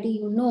specific gravity,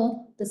 you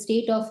know the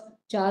state of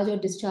charge or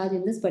discharge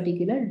in this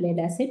particular lead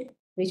acid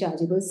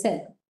rechargeable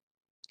cell.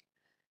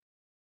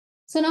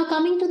 So now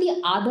coming to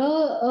the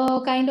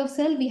other kind of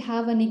cell, we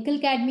have a nickel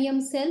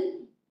cadmium cell.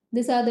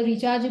 These are the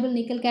rechargeable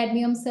nickel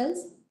cadmium cells.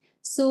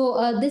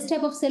 So this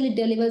type of cell, it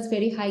delivers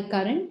very high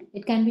current.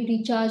 It can be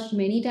recharged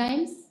many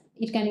times.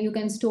 You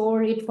can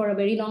store it for a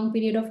very long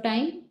period of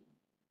time.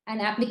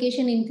 And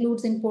application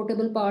includes in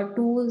portable power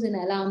tools, in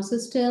alarm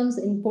systems,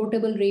 in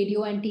portable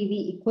radio and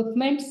TV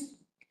equipments.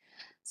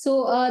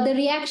 So the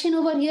reaction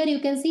over here, you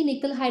can see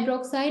nickel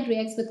hydroxide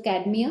reacts with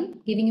cadmium,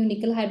 giving you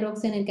nickel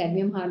hydroxide and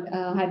cadmium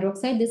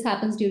hydroxide. This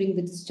happens during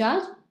the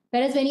discharge.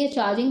 Whereas when you're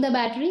charging the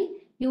battery,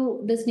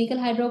 this nickel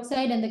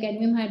hydroxide and the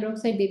cadmium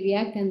hydroxide, they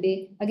react and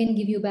they again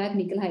give you back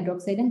nickel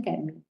hydroxide and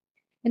cadmium.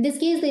 In this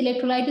case, the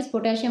electrolyte is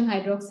potassium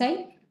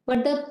hydroxide,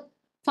 but the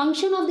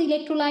function of the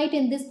electrolyte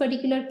in this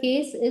particular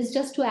case is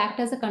just to act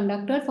as a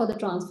conductor for the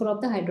transfer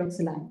of the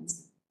hydroxyl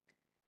ions.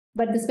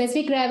 But the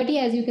specific gravity,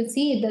 as you can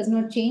see, it does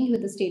not change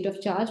with the state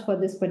of charge for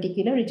this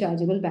particular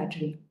rechargeable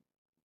battery.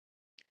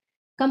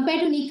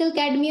 Compared to nickel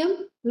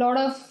cadmium, a lot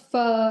of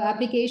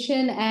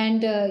application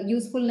and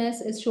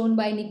usefulness is shown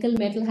by nickel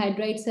metal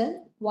hydride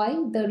cell. Why?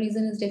 The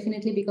reason is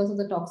definitely because of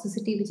the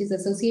toxicity which is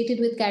associated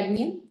with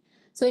cadmium.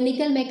 So in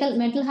nickel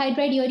metal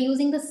hydride, you are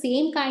using the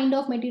same kind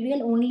of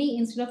material, only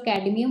instead of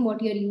cadmium,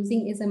 what you are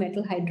using is a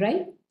metal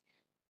hydride.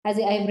 As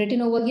I have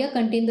written over here,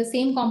 contain the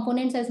same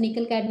components as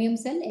nickel cadmium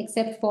cell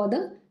except for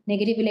the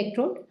negative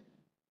electrode.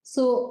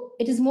 So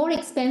it is more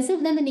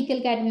expensive than the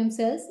nickel cadmium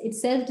cells. It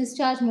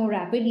self-discharge more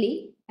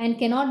rapidly and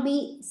cannot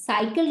be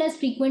cycled as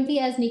frequently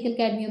as nickel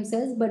cadmium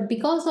cells. But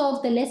because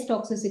of the less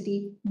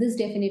toxicity, this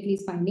definitely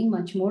is finding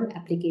much more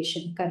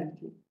application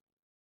currently.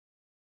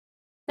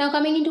 Now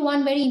coming into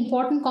one very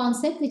important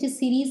concept, which is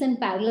series and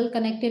parallel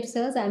connected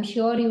cells. I'm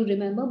sure you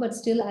remember, but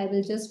still I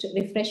will just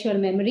refresh your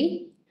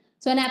memory.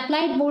 So an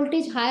applied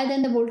voltage higher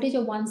than the voltage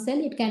of one cell,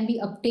 it can be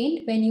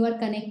obtained when you are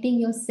connecting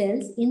your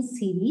cells in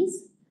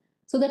series.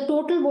 So the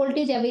total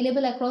voltage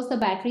available across the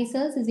battery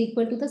cells is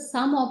equal to the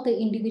sum of the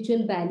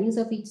individual values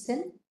of each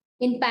cell.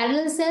 In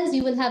parallel cells,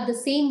 you will have the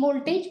same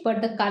voltage,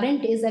 but the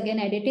current is again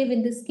additive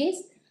in this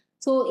case.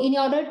 So in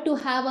order to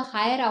have a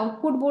higher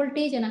output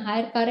voltage and a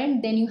higher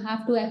current, then you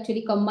have to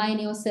actually combine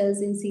your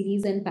cells in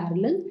series and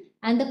parallel.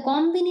 And the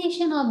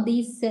combination of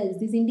these cells,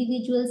 these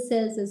individual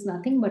cells, is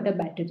nothing but a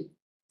battery.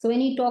 So when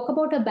you talk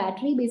about a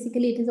battery,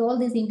 basically it is all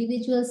these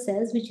individual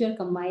cells which you are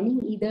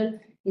combining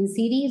either in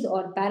series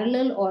or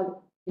parallel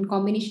or in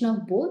combination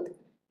of both.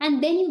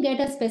 And then you get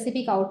a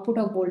specific output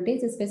of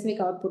voltage, a specific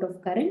output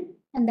of current,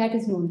 and that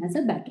is known as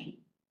a battery.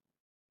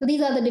 So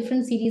these are the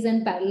different series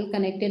and parallel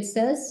connected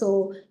cells.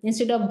 So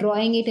instead of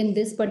drawing it in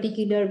this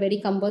particular very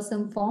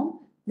cumbersome form,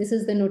 this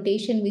is the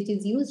notation which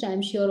is used.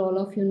 I'm sure all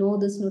of you know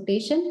this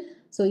notation.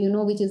 So you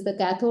know which is the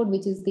cathode,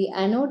 which is the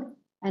anode,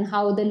 and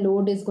how the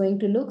load is going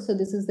to look. So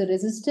this is the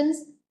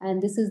resistance,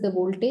 and this is the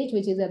voltage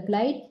which is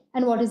applied,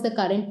 and what is the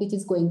current which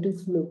is going to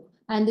flow.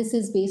 And this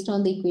is based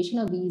on the equation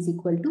of V is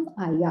equal to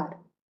IR.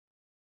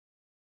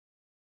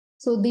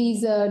 So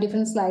these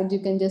different slides you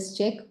can just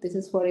check. This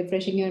is for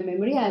refreshing your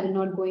memory. I will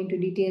not go into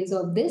details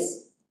of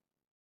this.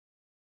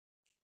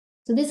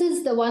 So this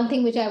is the one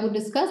thing which I would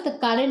discuss. The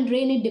current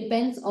drain, it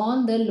depends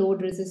on the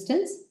load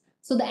resistance.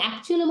 So the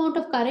actual amount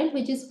of current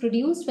which is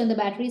produced when the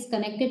battery is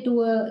connected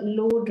to a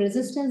load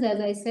resistance, as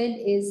I said,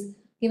 is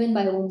given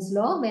by Ohm's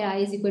law, where I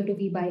is equal to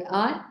V by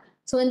R.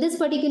 So in this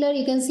particular,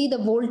 you can see the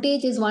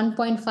voltage is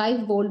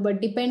 1.5 volt, but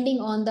depending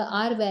on the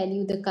R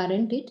value, the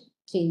current, it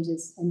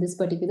changes in this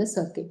particular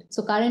circuit.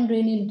 So current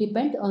drain will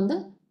depend on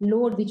the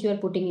load which you are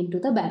putting into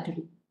the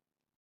battery.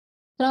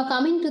 Now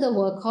coming to the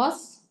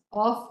workhorse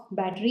of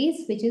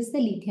batteries, which is the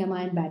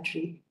lithium-ion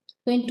battery.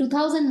 So in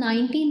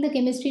 2019, the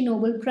Chemistry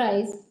Nobel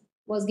Prize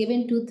was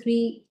given to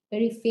three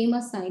very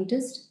famous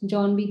scientists,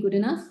 John B.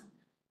 Goodenough,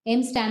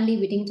 M. Stanley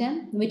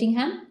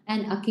Whittingham,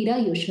 and Akira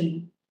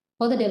Yoshino,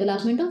 for the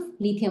development of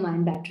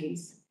lithium-ion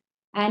batteries.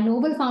 And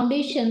Nobel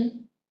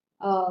Foundation,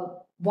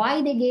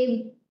 why they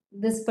gave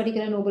this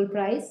particular Nobel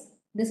Prize?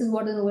 This is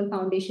what the Nobel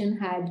Foundation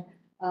had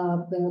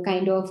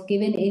kind of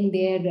given in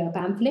their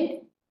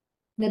pamphlet.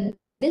 That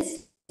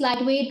this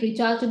lightweight,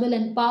 rechargeable,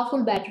 and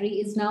powerful battery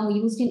is now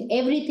used in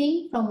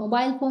everything from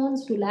mobile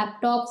phones to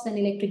laptops and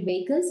electric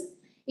vehicles.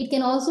 It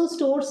can also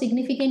store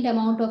significant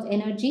amount of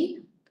energy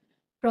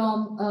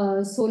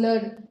from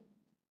solar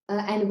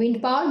and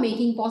wind power,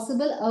 making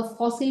possible a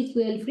fossil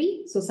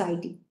fuel-free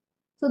society.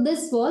 So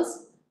this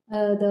was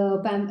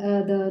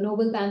the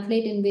Nobel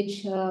pamphlet in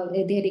which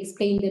they had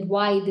explained that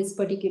why this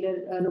particular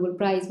Nobel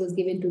Prize was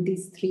given to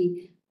these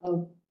three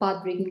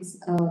path-breaking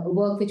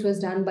work which was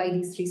done by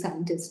these three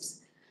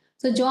scientists.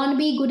 So John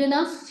B.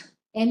 Goodenough,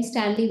 M.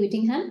 Stanley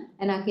Whittingham,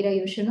 and Akira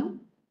Yoshino.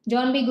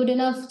 John B.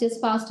 Goodenough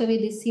just passed away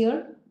this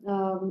year.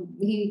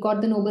 He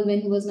got the Nobel when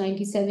he was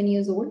 97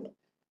 years old.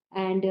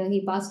 And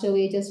he passed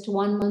away just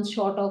 1 month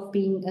short of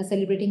being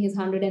celebrating his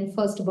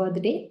 101st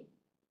birthday.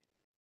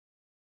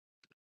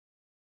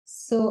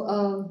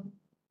 So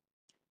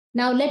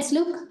now let's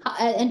look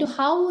into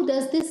how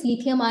does this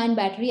lithium-ion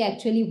battery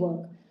actually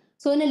work.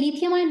 So in a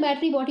lithium-ion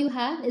battery, what you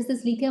have is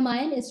this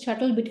lithium-ion is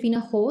shuttled between a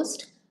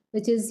host,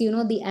 which is,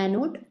 the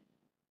anode.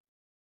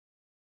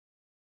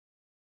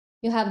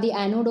 You have the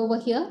anode over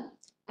here,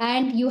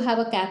 and you have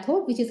a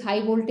cathode, which is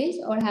high voltage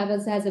or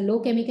has a low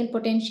chemical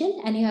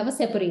potential, and you have a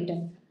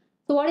separator.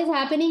 So what is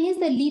happening is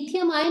the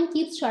lithium ion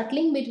keeps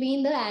shuttling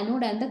between the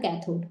anode and the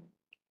cathode.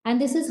 And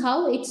this is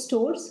how it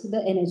stores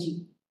the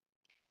energy.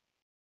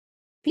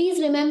 Please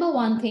remember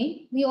one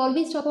thing. We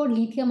always talk about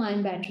lithium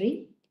ion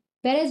battery.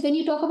 Whereas when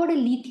you talk about a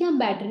lithium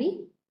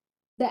battery,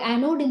 the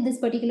anode in this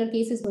particular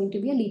case is going to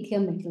be a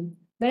lithium metal.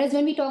 Whereas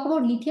when we talk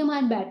about lithium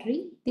ion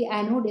battery, the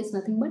anode is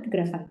nothing but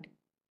graphite.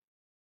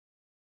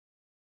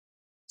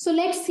 So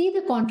let's see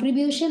the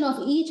contribution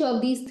of each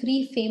of these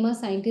three famous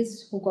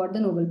scientists who got the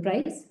Nobel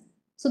Prize.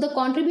 So the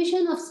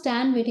contribution of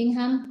Stan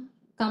Whittingham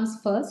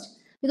comes first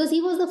because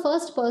he was the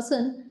first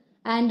person,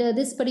 and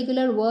this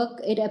particular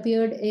work, it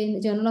appeared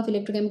in Journal of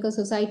Electrochemical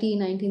Society in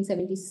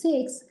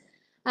 1976.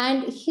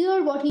 And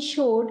here what he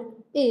showed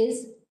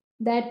is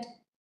that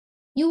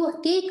you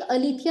take a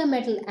lithium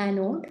metal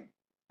anode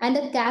and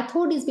the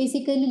cathode is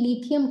basically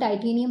lithium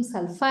titanium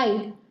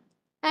sulfide,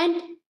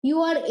 and you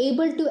are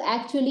able to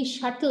actually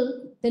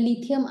shuttle the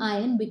lithium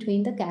ion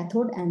between the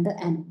cathode and the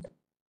anode.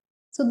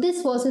 So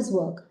this was his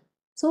work.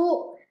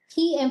 So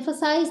he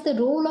emphasized the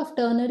role of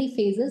ternary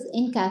phases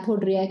in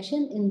cathode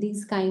reaction in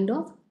these kind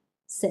of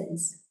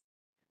cells.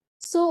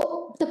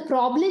 So the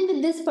problem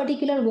with this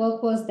particular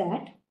work was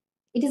that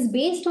it is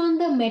based on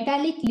the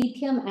metallic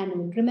lithium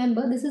anode.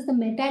 Remember, this is the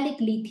metallic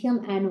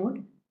lithium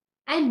anode,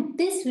 and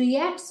this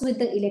reacts with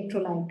the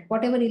electrolyte.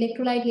 Whatever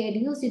electrolyte he had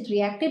used, it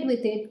reacted with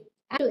it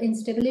to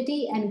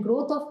instability and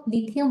growth of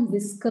lithium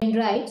whisker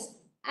dendrites.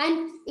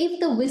 And if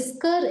the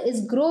whisker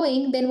is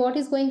growing, then what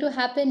is going to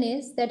happen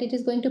is that it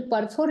is going to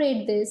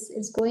perforate this,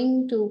 it's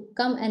going to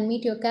come and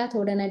meet your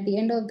cathode, and at the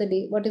end of the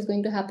day, what is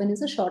going to happen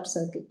is a short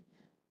circuit.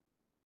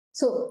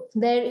 So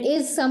there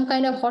is some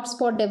kind of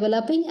hotspot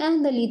developing,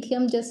 and the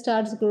lithium just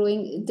starts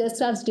growing, just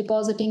starts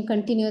depositing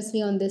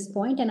continuously on this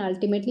point, and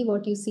ultimately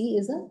what you see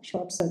is a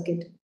short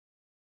circuit.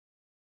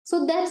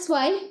 So that's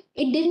why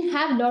it didn't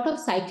have a lot of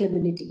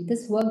cyclability.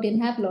 This work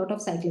didn't have a lot of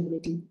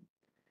cyclability.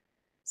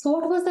 So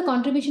what was the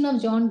contribution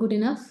of John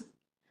Goodenough?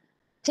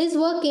 His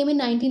work came in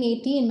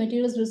 1980 in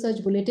Materials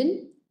Research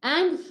Bulletin,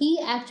 and he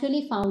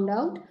actually found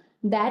out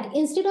that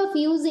instead of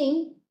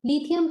using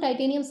lithium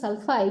titanium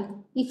sulfide,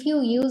 if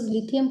you use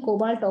lithium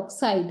cobalt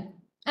oxide,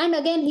 and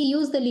again he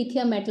used the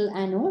lithium metal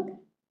anode,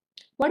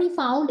 what he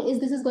found is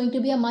this is going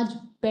to be a much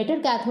better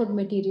cathode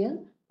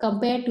material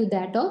compared to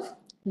that of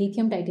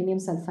lithium titanium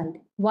sulfide.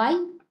 Why?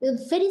 A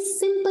very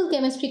simple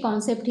chemistry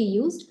concept he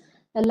used.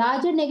 A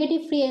larger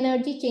negative free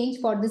energy change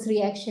for this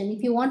reaction.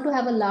 If you want to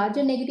have a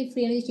larger negative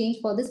free energy change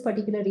for this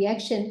particular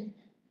reaction,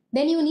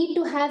 then you need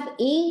to have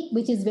A,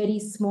 which is very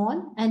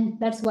small, and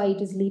that's why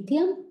it is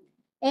lithium.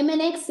 M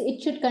and X,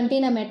 it should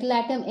contain a metal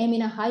atom, M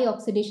in a high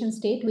oxidation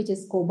state, which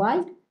is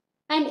cobalt,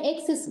 and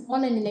X is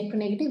small and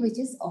electronegative, which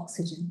is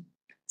oxygen.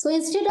 So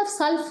instead of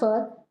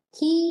sulfur,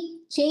 he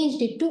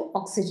changed it to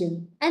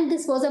oxygen. And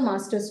this was a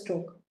master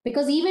stroke.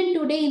 Because even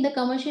today in the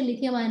commercial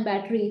lithium ion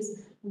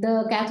batteries,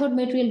 the cathode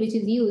material which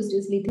is used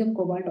is lithium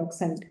cobalt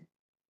oxide.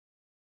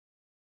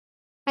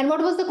 And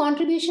what was the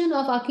contribution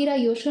of Akira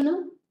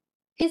Yoshino?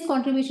 His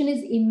contribution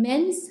is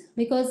immense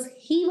because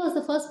he was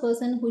the first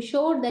person who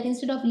showed that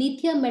instead of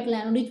lithium metal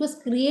anode, which was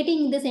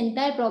creating this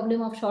entire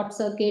problem of short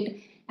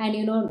circuit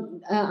and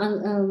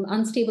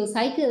unstable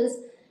cycles,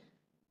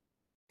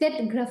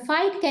 that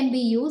graphite can be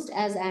used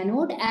as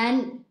anode,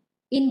 and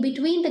in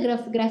between the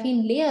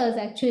graphene layers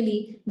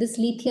actually this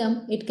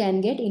lithium it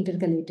can get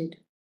intercalated.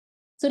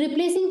 So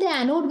replacing the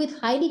anode with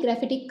highly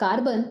graphitic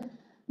carbon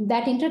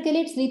that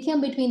intercalates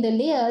lithium between the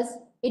layers,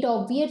 it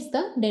obviates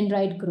the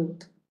dendrite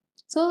growth.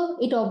 So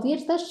it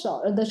obviates the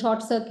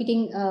short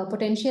circuiting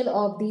potential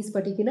of these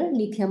particular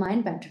lithium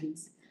ion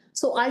batteries.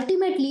 So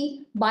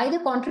ultimately, by the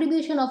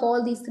contribution of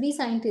all these three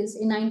scientists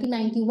in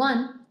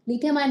 1991,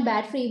 lithium ion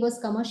battery was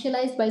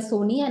commercialized by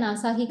Sony and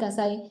Asahi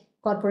Kasei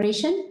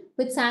Corporation,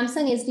 with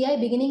Samsung SDI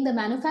beginning the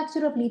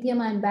manufacture of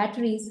lithium ion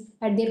batteries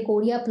at their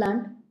Korea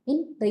plant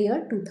in the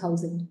year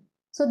 2000.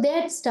 So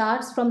that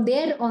starts, from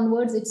there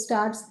onwards, it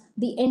starts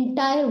the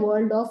entire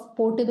world of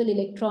portable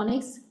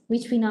electronics,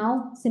 which we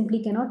now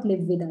simply cannot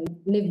live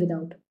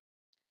without.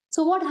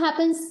 So what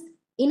happens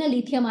in a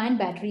lithium ion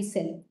battery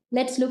cell?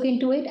 Let's look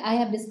into it. I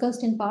have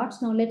discussed in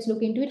parts. Now let's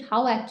look into it,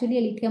 how actually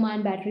a lithium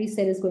ion battery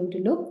cell is going to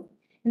look.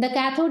 In the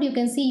cathode, you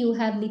can see you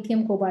have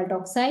lithium cobalt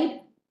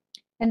oxide.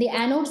 And the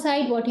anode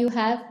side, what you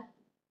have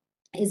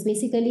is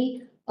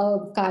basically a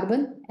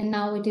carbon, and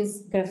now it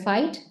is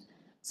graphite.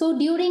 So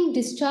during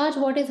discharge,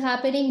 what is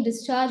happening?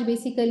 Discharge,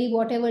 basically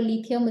whatever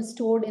lithium is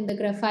stored in the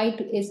graphite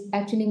is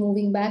actually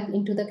moving back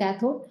into the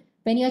cathode.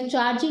 When you are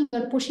charging, you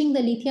are pushing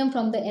the lithium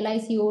from the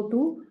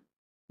LiCO2.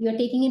 You are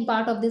taking in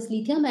part of this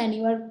lithium and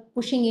you are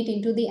pushing it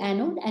into the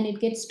anode, and it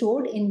gets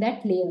stored in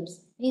that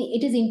layers.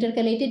 It is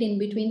intercalated in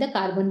between the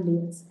carbon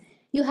layers.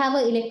 You have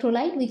an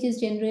electrolyte, which is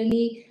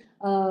generally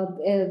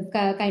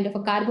kind of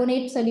a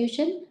carbonate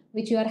solution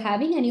which you are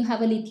having, and you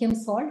have a lithium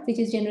salt, which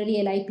is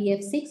generally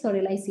LiPF6 or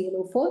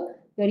LiClO4.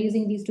 You are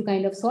using these two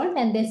kind of salt,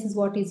 and this is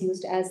what is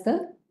used as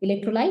the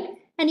electrolyte,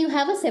 and you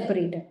have a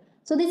separator.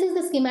 So this is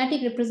the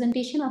schematic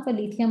representation of a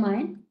lithium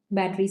ion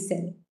battery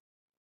cell.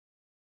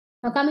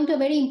 Now coming to a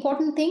very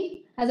important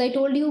thing, as I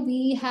told you,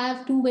 we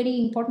have two very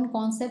important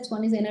concepts.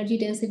 One is energy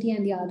density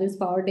and the other is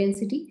power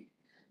density.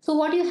 So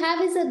what you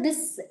have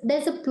is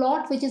there's a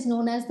plot which is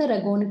known as the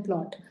Ragone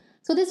plot.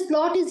 So this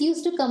plot is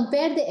used to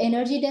compare the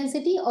energy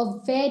density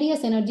of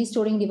various energy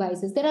storing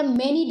devices. There are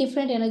many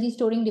different energy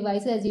storing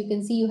devices. As you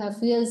can see, you have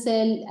fuel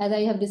cell, as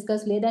I have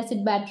discussed, lead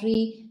acid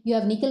battery, you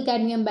have nickel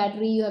cadmium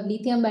battery, you have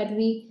lithium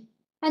battery,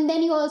 and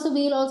then we'll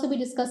also be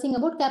discussing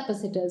about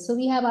capacitors. So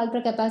we have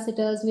ultra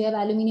capacitors, we have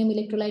aluminum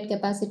electrolyte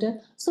capacitor.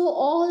 So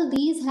all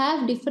these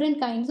have different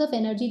kinds of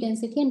energy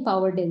density and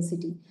power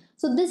density.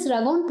 So this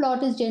Ragone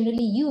plot is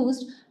generally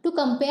used to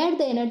compare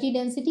the energy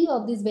density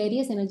of these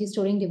various energy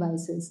storing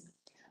devices.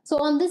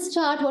 So on this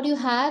chart, what you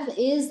have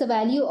is the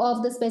value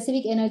of the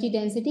specific energy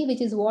density, which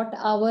is watt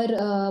hour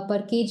per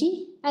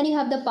kg, and you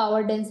have the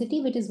power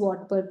density, which is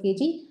watt per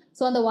kg.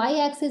 So on the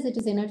y-axis, it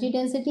is energy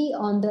density.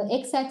 On the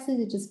x-axis,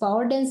 it is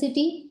power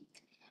density.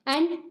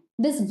 And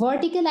this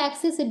vertical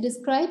axis, it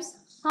describes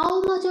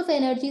how much of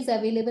energy is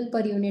available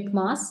per unit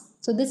mass.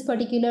 So this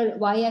particular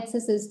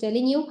y-axis is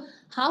telling you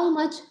how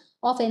much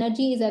of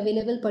energy is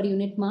available per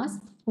unit mass,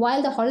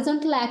 while the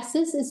horizontal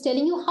axis is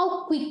telling you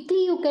how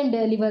quickly you can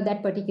deliver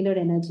that particular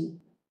energy.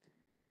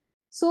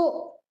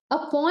 So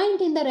a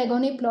point in the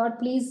Ragone plot,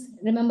 please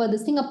remember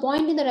this thing, a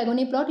point in the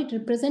Ragone plot, it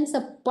represents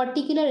a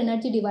particular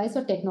energy device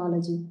or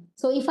technology.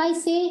 So if I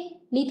say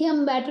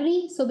lithium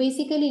battery, so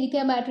basically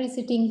lithium battery is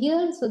sitting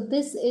here. So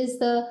this is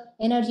the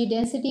energy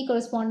density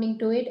corresponding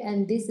to it,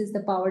 and this is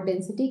the power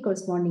density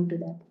corresponding to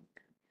that.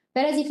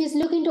 Whereas if you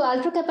look into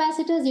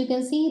ultracapacitors, you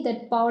can see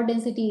that power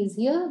density is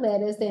here,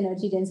 whereas the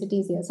energy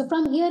density is here. So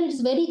from here, it's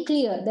very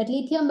clear that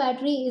lithium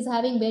battery is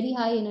having very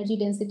high energy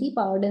density,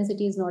 power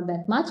density is not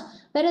that much.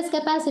 Whereas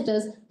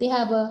capacitors, they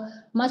have a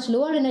much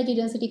lower energy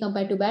density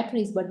compared to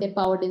batteries, but their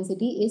power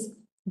density is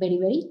very,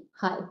 very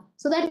high.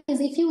 So that is,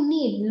 if you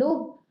need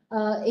low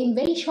in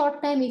very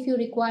short time, if you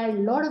require a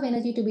lot of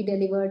energy to be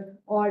delivered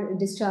or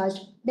discharged,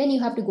 then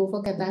you have to go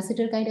for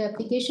capacitor kind of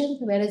applications.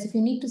 Whereas if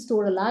you need to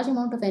store a large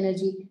amount of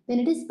energy, then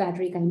it is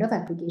battery kind of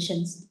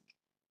applications.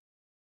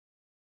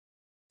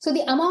 So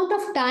the amount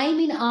of time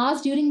in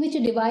hours during which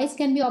a device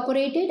can be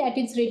operated at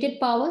its rated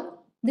power,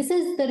 this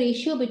is the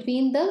ratio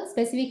between the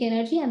specific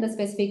energy and the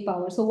specific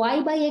power. So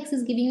Y by X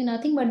is giving you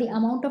nothing but the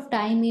amount of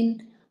time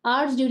in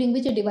hours during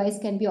which a device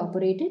can be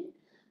operated.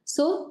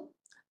 So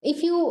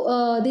if you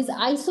these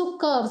iso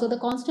curves or the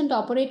constant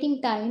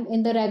operating time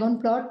in the Ragon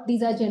plot,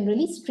 these are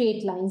generally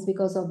straight lines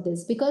because of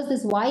this, because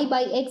this Y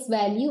by X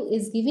value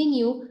is giving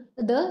you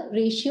the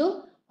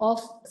ratio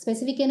of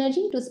specific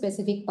energy to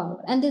specific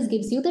power, and this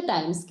gives you the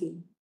time scale.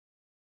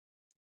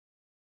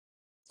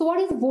 So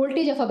what is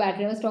voltage of a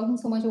battery? I was talking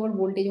so much about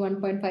voltage,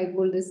 1.5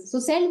 volt this. So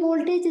cell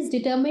voltage is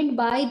determined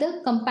by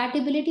the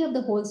compatibility of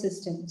the whole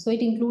system. So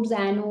it includes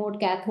anode,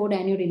 cathode,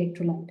 and your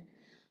electrolyte.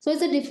 So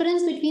it's the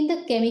difference between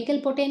the chemical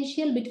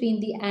potential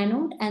between the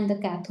anode and the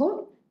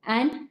cathode.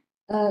 And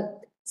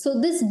so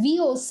this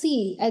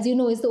VOC, as you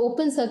know, is the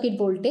open circuit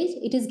voltage.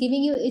 It is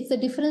giving you, it's the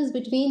difference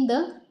between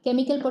the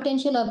chemical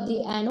potential of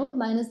the anode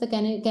minus the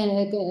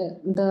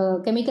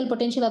chemical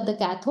potential of the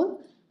cathode,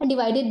 and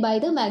divided by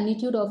the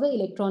magnitude of the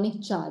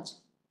electronic charge.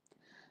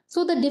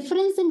 So the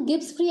difference in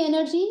Gibbs free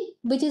energy,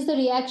 which is the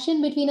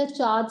reaction between a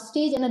charge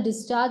state and a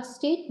discharge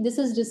state, this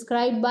is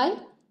described by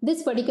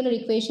this particular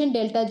equation,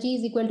 delta G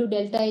is equal to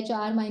delta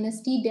HR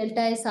minus T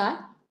delta SR.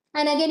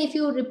 And again, if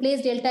you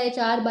replace delta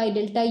HR by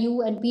delta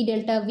U and P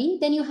delta V,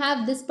 then you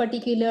have this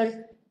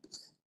particular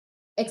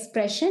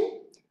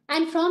expression.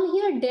 And from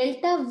here,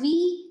 delta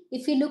V,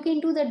 if you look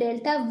into the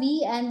delta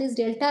V and this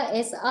delta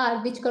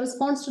SR, which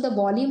corresponds to the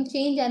volume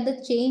change and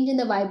the change in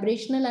the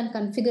vibrational and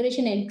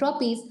configuration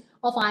entropies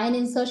of ion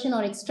insertion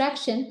or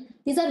extraction,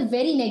 these are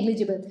very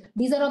negligible.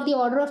 These are of the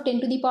order of 10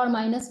 to the power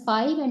minus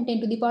 5 and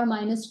 10 to the power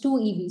minus 2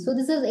 eV. So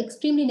this is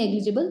extremely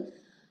negligible.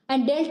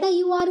 And delta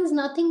UR is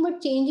nothing but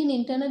change in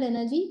internal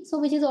energy, so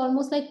which is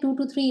almost like 2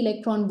 to 3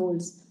 electron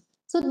volts.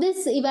 So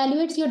this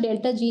evaluates your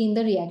delta G in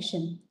the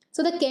reaction.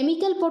 So the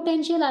chemical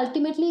potential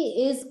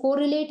ultimately is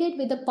correlated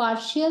with the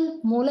partial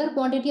molar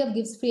quantity of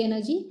Gibbs free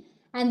energy,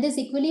 and this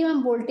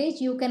equilibrium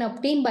voltage you can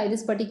obtain by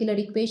this particular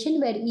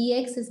equation, where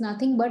Ex is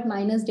nothing but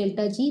minus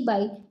delta G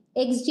by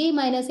Xj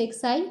minus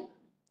Xi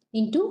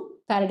into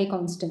Faraday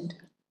constant.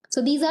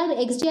 So these are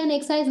Xj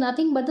and Xi is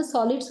nothing but the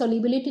solid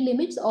solubility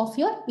limits of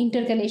your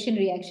intercalation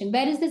reaction.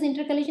 Where is this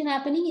intercalation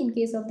happening? In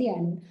case of the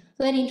anode.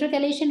 So an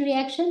intercalation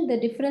reaction, the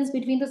difference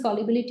between the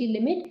solubility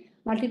limit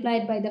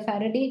multiplied by the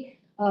Faraday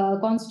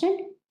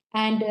constant,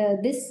 and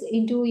this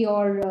into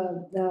your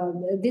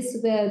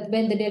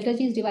when the delta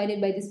G is divided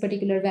by this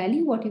particular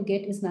value, what you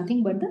get is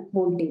nothing but the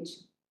voltage.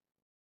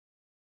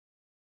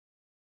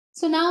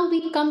 So now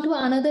we come to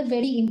another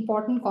very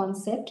important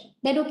concept,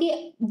 that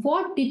okay,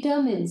 what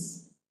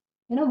determines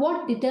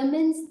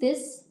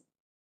this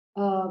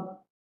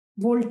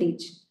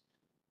voltage?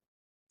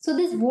 So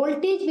this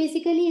voltage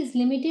basically is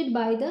limited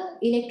by the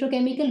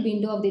electrochemical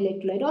window of the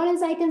electrolyte. Or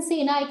as I can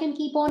say, now I can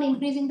keep on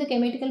increasing the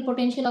chemical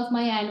potential of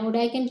my anode,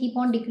 I can keep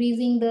on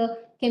decreasing the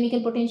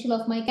chemical potential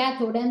of my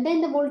cathode, and then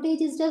the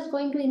voltage is just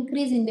going to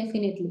increase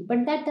indefinitely.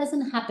 But that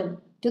doesn't happen.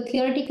 So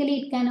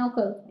theoretically it can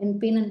occur in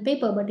pen and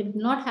paper, but it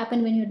will not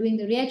happen when you're doing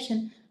the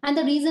reaction. And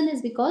the reason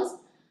is because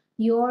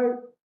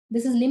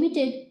this is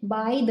limited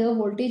by the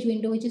voltage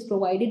window which is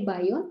provided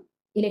by your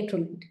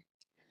electrolyte.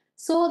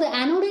 So the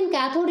anode and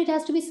cathode, it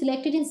has to be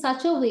selected in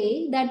such a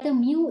way that the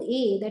mu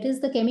A, that is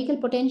the chemical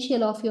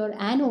potential of your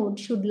anode,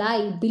 should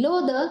lie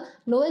below the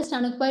lowest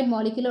unoccupied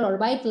molecular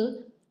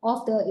orbital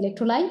of the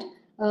electrolyte,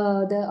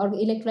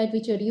 electrolyte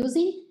which you are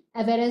using,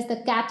 whereas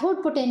the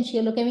cathode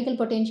potential or chemical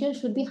potential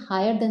should be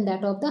higher than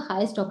that of the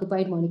highest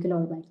occupied molecular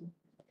orbital.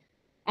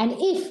 And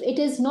if it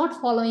is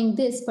not following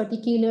this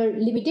particular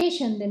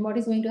limitation, then what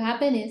is going to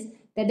happen is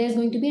that there's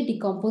going to be a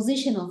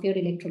decomposition of your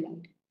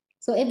electrolyte.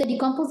 So if the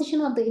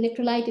decomposition of the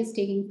electrolyte is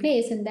taking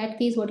place, in that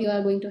case, what is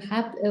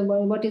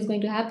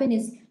going to happen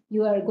is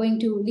you are going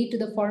to lead to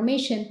the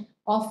formation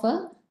of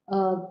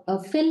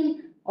a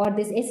film, or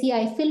this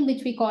SEI film,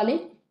 which we call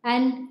it,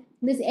 and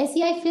this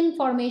SEI film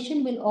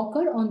formation will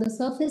occur on the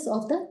surface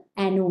of the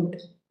anode.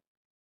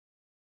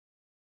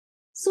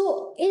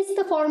 So is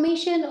the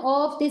formation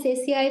of this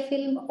SEI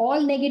film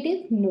all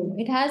negative? No,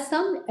 it has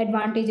some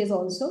advantages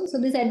also. So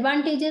these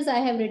advantages I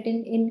have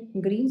written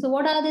in green. So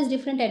what are these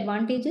different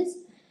advantages?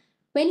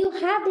 When you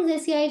have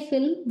this SEI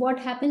film, what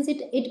happens?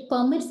 It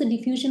permits the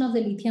diffusion of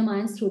the lithium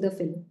ions through the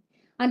film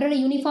under a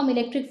uniform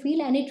electric field,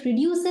 and it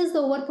reduces the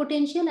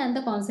overpotential and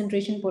the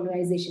concentration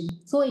polarization.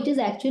 So it is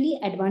actually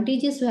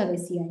advantageous to have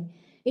SEI.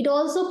 It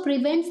also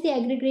prevents the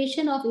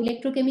aggregation of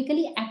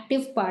electrochemically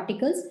active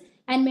particles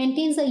and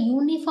maintains a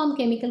uniform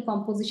chemical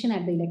composition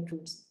at the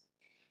electrodes.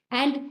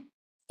 And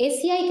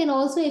ACI can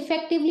also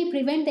effectively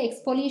prevent the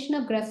exfoliation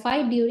of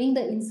graphite during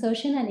the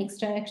insertion and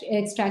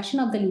extraction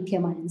of the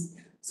lithium ions.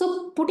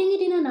 So putting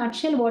it in a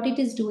nutshell, what it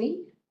is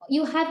doing,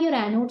 you have your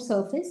anode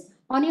surface.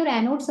 On your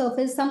anode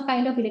surface, some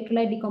kind of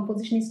electrolyte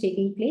decomposition is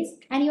taking place,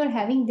 and you are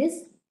having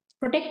this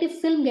protective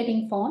film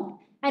getting formed.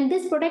 And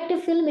this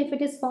protective film, if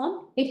it is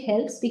formed, it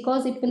helps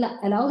because it will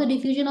allow the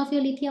diffusion of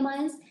your lithium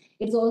ions.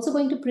 It is also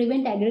going to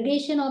prevent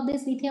aggregation of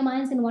these lithium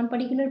ions in one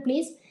particular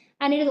place,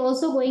 and it is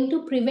also going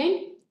to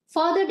prevent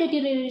further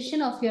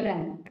deterioration of your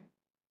anode.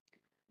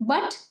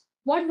 But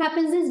what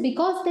happens is,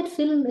 because that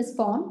film is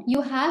formed,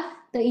 you have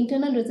the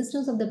internal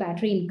resistance of the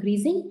battery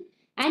increasing.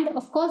 And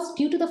of course,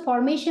 due to the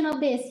formation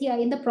of the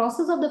SEI, in the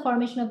process of the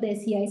formation of the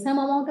SEI, some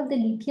amount of the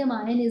lithium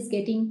ion is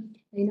getting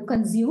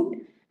consumed.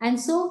 And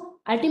so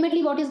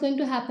ultimately what is going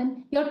to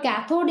happen? Your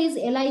cathode is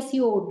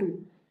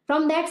LiCO2.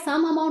 From that,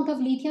 some amount of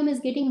lithium is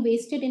getting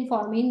wasted in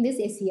forming this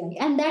SEI.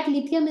 And that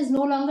lithium is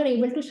no longer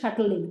able to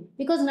shuttle in,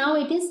 because now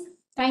it is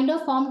kind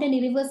of formed an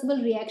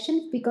irreversible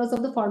reaction because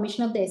of the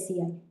formation of the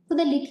SEI. So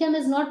the lithium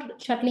is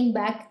not shuttling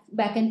back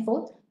and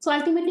forth. So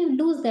ultimately you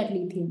lose that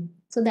lithium.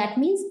 So that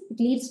means it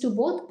leads to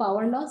both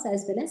power loss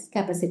as well as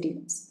capacity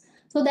loss.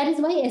 So that is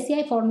why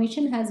SEI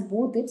formation has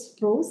both its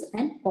pros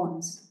and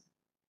cons.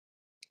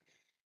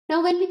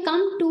 Now, when we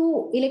come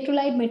to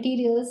electrolyte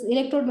materials,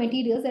 electrode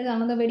materials, there is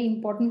another very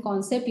important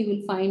concept you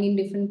will find in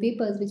different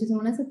papers, which is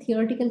known as the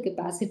theoretical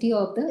capacity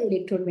of the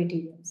electrode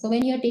material. So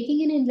when you are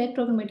taking in an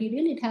electrode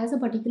material, it has a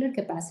particular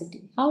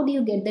capacity. How do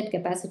you get that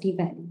capacity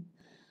value?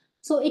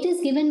 So it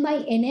is given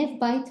by NF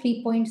by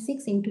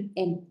 3.6 into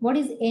N. What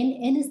is N?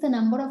 N is the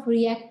number of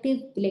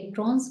reactive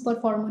electrons per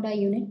formula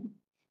unit.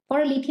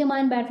 For a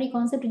lithium-ion battery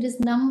concept, it is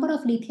number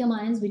of lithium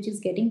ions which is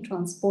getting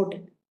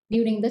transported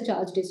during the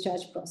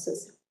charge-discharge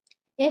process.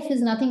 F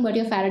is nothing but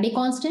your Faraday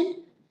constant,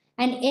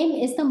 and M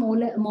is the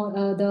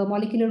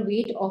molecular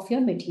weight of your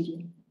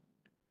material.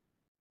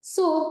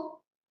 So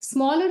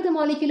smaller the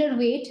molecular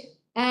weight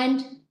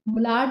and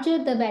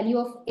larger the value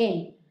of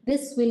N,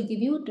 this will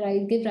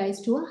give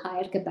rise to a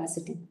higher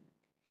capacity.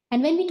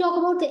 And when we talk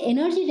about the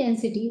energy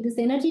density, this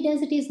energy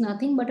density is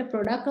nothing but a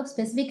product of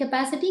specific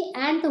capacity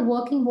and the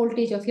working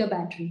voltage of your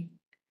battery.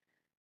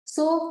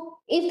 So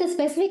if the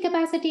specific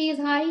capacity is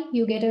high,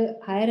 you get a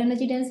higher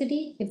energy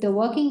density. If the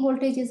working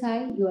voltage is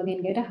high, you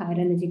again get a higher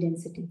energy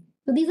density.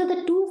 So these are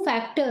the two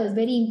factors,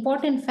 very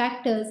important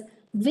factors,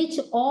 which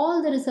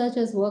all the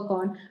researchers work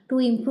on to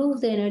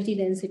improve the energy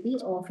density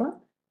of a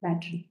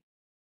battery.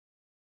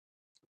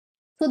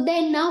 So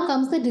then now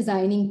comes the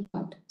designing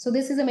part. So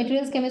this is a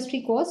materials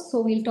chemistry course.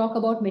 So we'll talk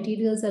about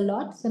materials a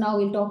lot. So now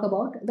we'll talk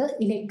about the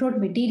electrode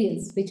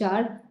materials, which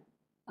are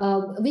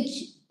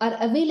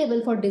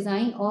available for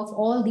design of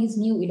all these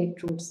new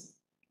electrodes.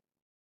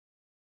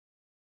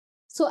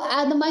 So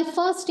my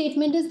first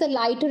statement is the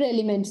lighter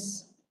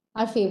elements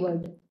are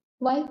favored.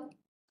 Why?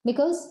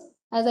 Because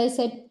as I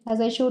said,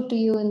 as I showed to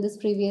you in this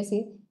previous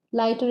year,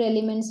 lighter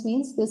elements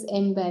means this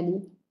M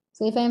value.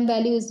 So if M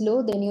value is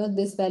low, then your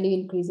this value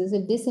increases.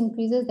 If this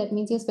increases, that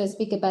means your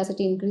specific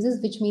capacity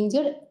increases, which means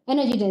your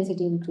energy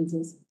density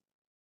increases.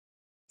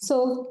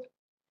 So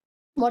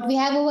what we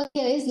have over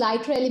here is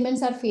lighter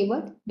elements are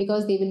favored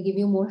because they will give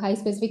you more high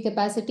specific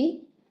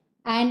capacity.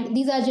 And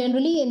these are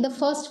generally in the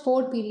first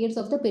 4 periods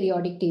of the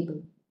periodic table.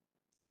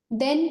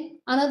 Then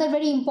another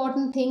very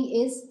important thing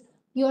is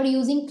you are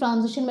using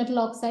transition metal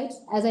oxides.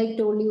 As I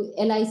told you,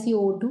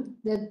 LiCO2,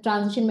 the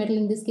transition metal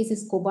in this case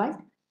is cobalt.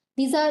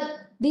 These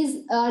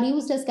are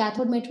used as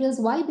cathode materials.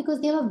 Why?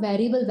 Because they have a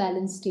variable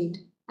valence state.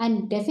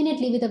 And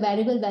definitely with a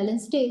variable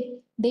valence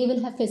state, they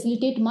will have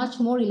facilitate much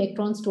more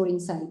electron storing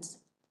sites.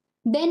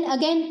 Then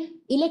again,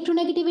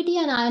 electronegativity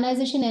and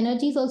ionization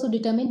energies also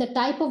determine the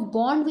type of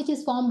bond which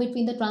is formed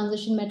between the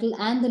transition metal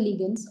and the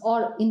ligands,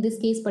 or in this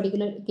case,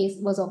 particular case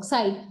was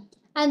oxide.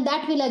 And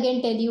that will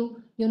again tell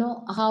you,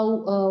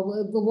 how,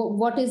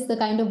 what is the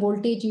kind of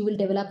voltage you will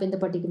develop in the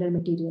particular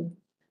material.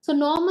 So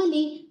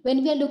normally,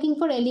 when we are looking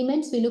for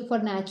elements, we look for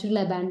natural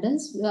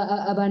abundance.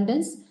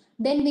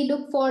 Then we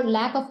look for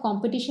lack of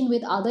competition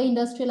with other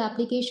industrial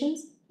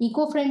applications,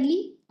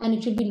 eco-friendly, and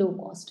it should be low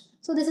cost.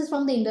 So this is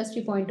from the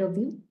industry point of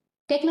view.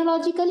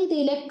 Technologically,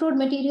 the electrode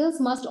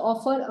materials must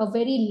offer a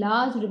very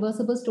large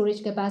reversible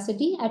storage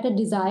capacity at a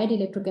desired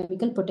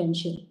electrochemical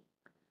potential.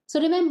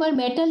 So remember,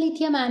 metal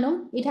lithium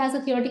anode, it has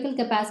a theoretical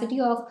capacity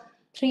of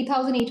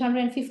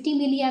 3850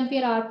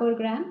 milliampere hour per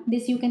gram.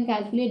 This you can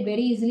calculate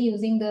very easily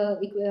using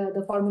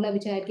the formula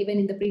which I had given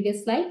in the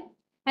previous slide.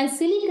 And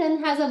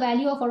silicon has a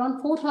value of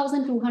around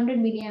 4200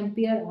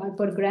 milliampere hour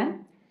per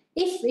gram.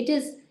 If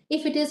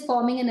it is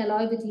forming an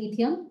alloy with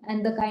lithium,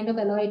 and the kind of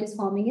alloy it is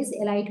forming is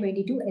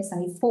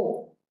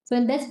Li22Si4. So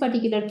in this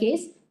particular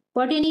case,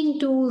 pertaining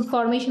to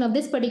formation of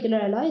this particular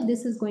alloy,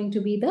 this is going to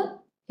be the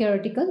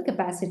theoretical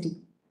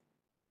capacity.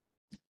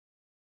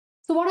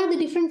 So what are the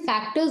different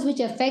factors which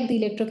affect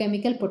the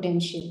electrochemical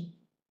potential?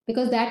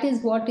 Because that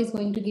is what is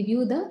going to give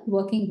you the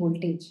working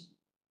voltage.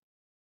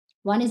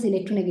 One is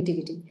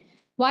electronegativity.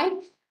 Why?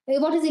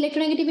 What is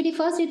electronegativity?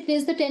 First, it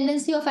is the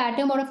tendency of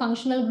atom or a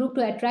functional group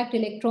to attract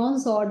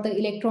electrons or the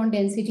electron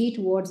density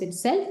towards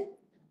itself.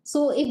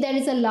 So if there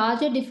is a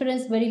larger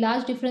difference, very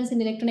large difference in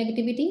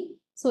electronegativity,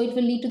 so it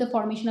will lead to the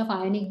formation of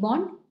ionic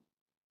bond.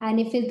 And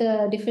if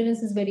the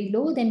difference is very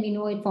low, then we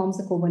know it forms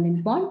a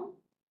covalent bond.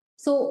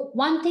 So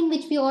one thing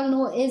which we all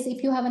know is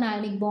if you have an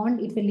ionic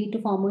bond, it will lead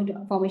to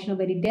formation of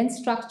very dense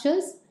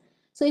structures.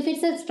 So if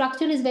it's a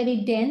structure is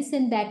very dense,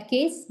 in that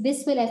case,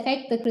 this will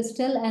affect the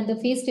crystal and the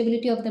phase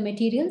stability of the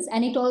materials,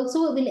 and it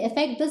also will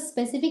affect the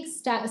specific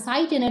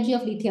site energy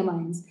of lithium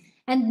ions.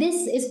 And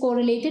this is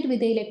correlated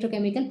with the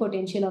electrochemical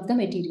potential of the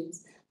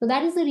materials. So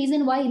that is the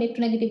reason why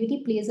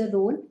electronegativity plays a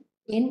role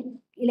in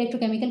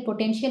electrochemical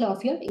potential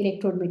of your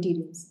electrode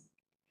materials.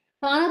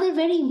 Now, another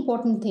very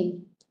important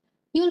thing,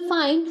 you'll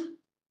find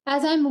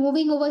as I'm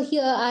moving over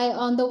here,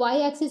 on the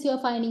y-axis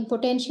you're finding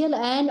potential,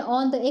 and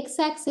on the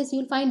x-axis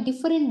you'll find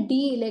different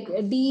d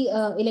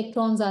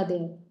electrons are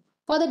there.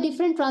 For the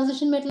different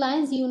transition metal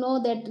ions, you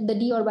know that the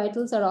d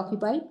orbitals are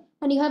occupied,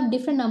 and you have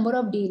different number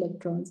of d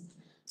electrons.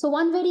 So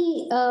one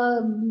very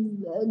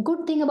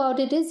good thing about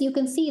it is you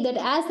can see that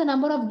as the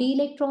number of d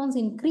electrons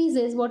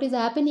increases, what is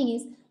happening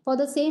is for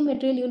the same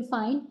material you'll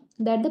find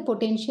that the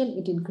potential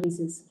it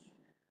increases.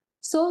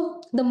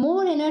 So the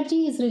more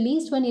energy is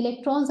released when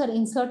electrons are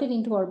inserted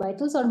into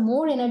orbitals, or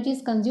more energy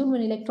is consumed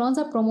when electrons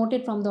are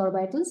promoted from the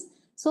orbitals.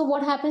 So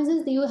what happens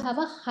is that you have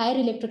a higher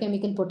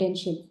electrochemical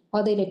potential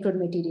for the electrode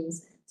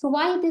materials. So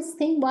why this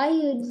thing? Why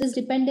this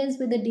dependence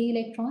with the d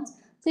electrons?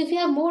 So if you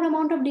have more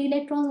amount of d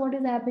electrons, what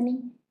is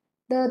happening?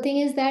 The thing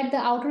is that the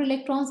outer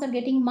electrons are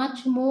getting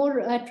much more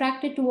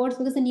attracted towards,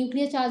 because the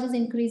nuclear charge is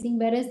increasing,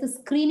 whereas the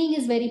screening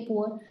is very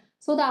poor.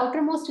 So the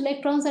outermost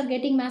electrons are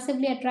getting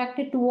massively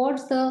attracted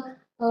towards the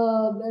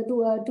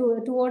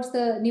towards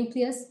the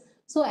nucleus.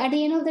 So at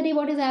the end of the day,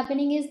 what is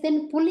happening is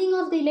then pulling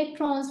of the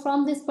electrons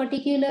from this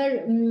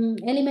particular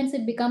elements,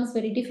 it becomes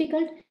very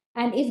difficult.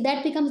 And if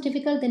that becomes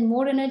difficult, then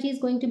more energy is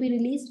going to be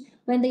released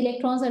when the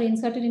electrons are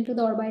inserted into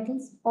the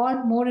orbitals,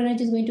 or more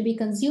energy is going to be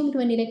consumed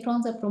when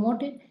electrons are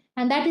promoted.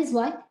 And that is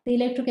why the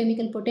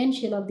electrochemical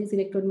potential of these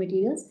electrode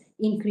materials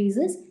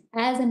increases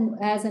as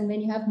and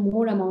when you have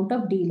more amount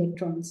of d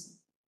electrons.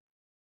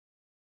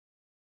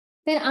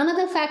 Then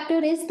another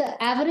factor is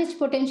the average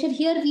potential.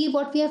 Here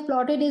what we have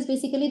plotted is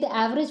basically the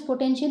average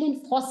potential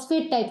in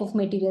phosphate type of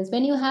materials.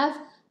 When you have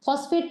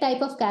phosphate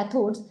type of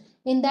cathodes,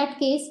 in that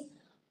case,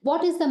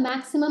 what is the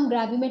maximum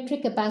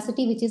gravimetric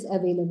capacity which is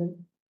available?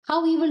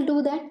 How we will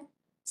do that?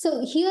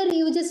 So here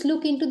you just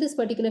look into this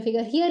particular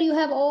figure. Here you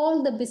have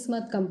all the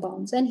bismuth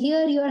compounds, and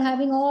here you are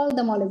having all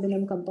the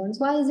molybdenum compounds.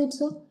 Why is it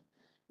so?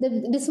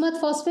 The bismuth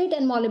phosphate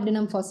and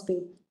molybdenum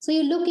phosphate. So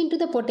you look into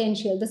the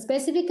potential. The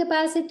specific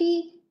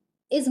capacity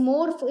is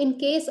more in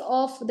case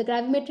of the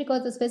gravimetric, or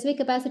the specific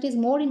capacity is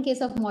more in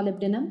case of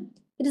molybdenum.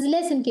 It is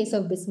less in case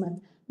of bismuth.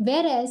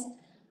 Whereas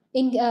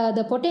in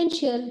the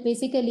potential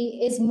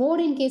basically is more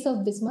in case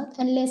of bismuth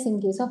and less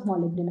in case of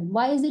molybdenum.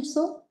 Why is it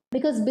so?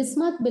 Because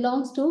bismuth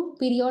belongs to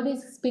period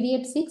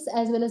 6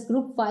 as well as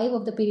group 5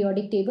 of the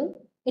periodic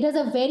table. It has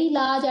a very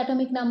large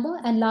atomic number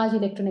and large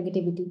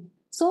electronegativity.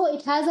 So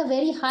it has a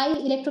very high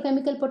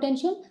electrochemical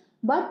potential,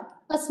 but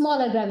a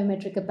smaller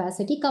gravimetric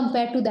capacity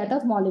compared to that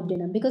of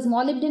molybdenum, because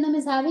molybdenum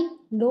is having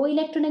low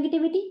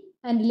electronegativity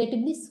and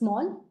relatively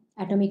small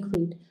atomic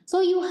weight.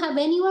 So you have,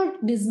 when you are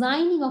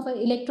designing of an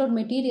electrode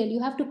material, you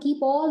have to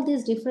keep all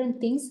these different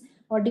things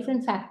or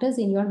different factors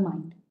in your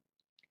mind.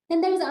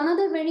 Then there is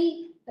another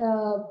very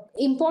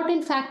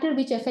important factor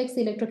which affects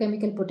the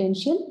electrochemical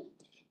potential.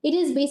 It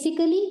is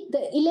basically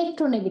the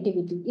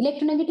electronegativity.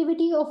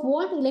 Electronegativity of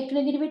what?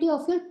 Electronegativity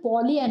of your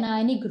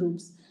polyanionic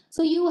groups.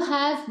 So you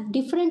have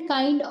different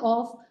kind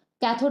of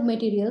cathode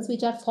materials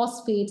which are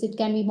phosphates, it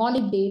can be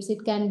molybdates,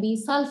 it can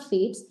be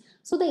sulfates.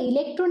 So the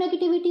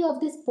electronegativity of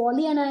these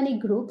polyanionic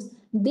groups,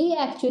 they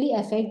actually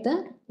affect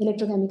the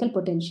electrochemical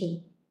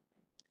potential.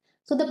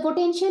 So the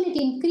potential, it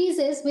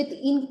increases with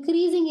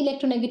increasing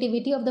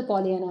electronegativity of the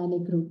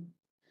polyanionic group.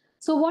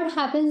 So what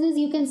happens is,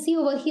 you can see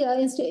over here,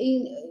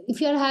 if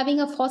you're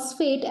having a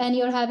phosphate and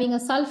you're having a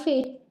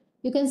sulfate,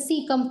 you can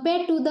see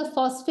compared to the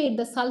phosphate,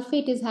 the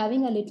sulfate is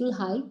having a little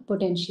high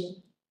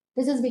potential.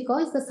 This is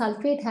because the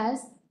sulfate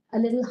has a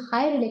little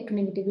higher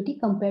electronegativity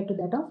compared to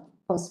that of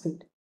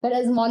phosphate,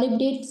 whereas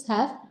molybdates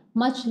have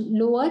much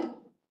lower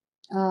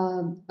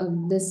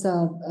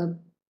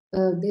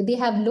they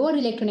have lower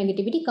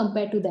electronegativity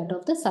compared to that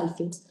of the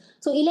sulfates.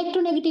 So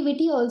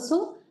electronegativity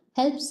also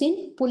helps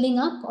in pulling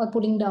up or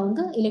pulling down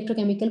the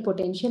electrochemical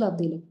potential of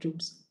the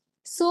electrodes.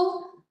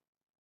 So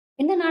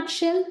in the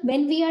nutshell,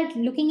 when we are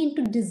looking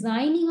into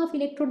designing of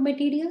electrode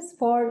materials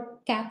for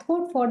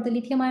cathode for the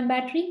lithium ion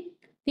battery,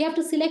 we have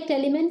to select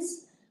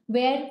elements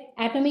where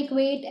atomic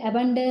weight,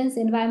 abundance,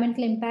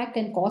 environmental impact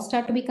and cost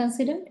are to be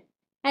considered.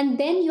 And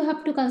then you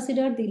have to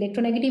consider the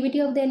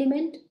electronegativity of the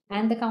element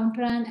and the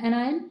counter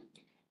anion,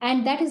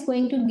 and that is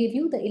going to give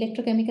you the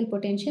electrochemical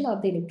potential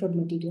of the electrode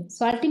material.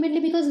 So ultimately,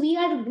 because we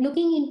are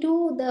looking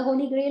into the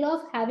holy grail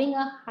of having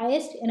a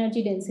highest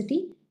energy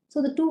density,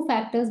 so the two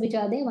factors which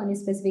are there, one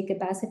is specific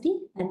capacity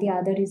and the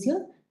other is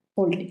your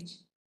voltage.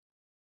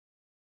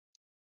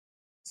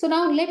 So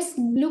now let's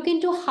look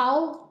into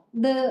how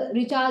the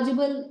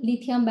rechargeable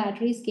lithium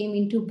batteries came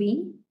into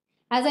being.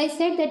 As I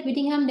said that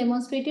Whittingham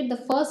demonstrated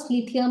the first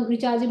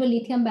rechargeable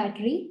lithium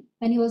battery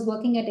when he was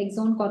working at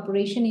Exxon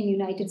Corporation in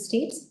United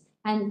States.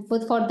 And for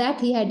that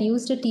he had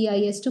used a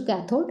TiS2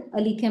 cathode,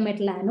 a lithium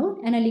metal anode,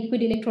 and a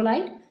liquid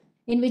electrolyte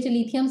in which a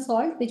lithium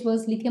salt, which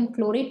was lithium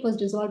chlorate, was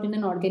dissolved in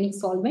an organic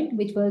solvent,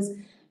 which was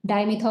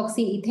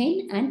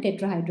dimethoxyethane and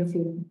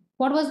tetrahydrofuran.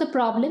 What was the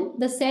problem?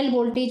 The cell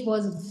voltage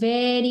was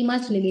very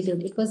much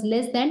limited. It was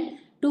less than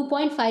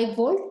 2.5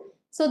 volt.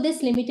 So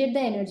this limited the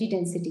energy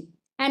density.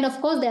 And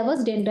of course, there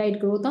was dendrite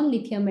growth on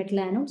lithium metal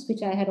anodes,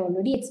 which I had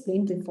already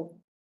explained before.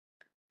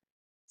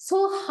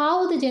 So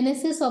how the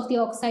genesis of the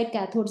oxide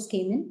cathodes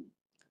came in?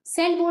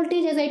 Cell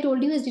voltage, as I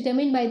told you, is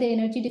determined by the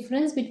energy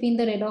difference between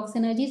the redox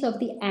energies of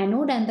the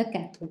anode and the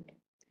cathode.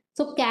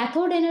 So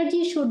cathode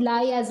energy should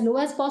lie as low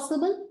as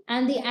possible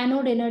and the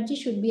anode energy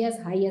should be as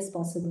high as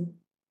possible.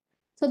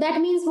 So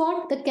that means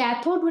what? The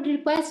cathode would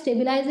require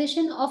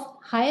stabilization of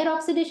higher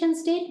oxidation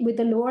state with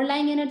a lower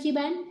lying energy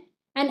band,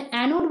 and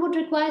anode would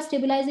require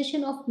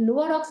stabilization of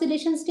lower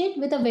oxidation state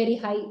with a very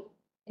high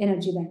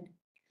energy band.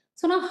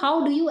 So now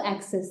how do you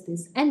access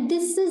this? And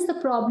this is the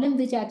problem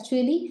which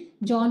actually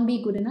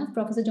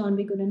Professor John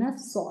B. Goodenough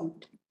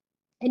solved.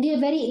 And a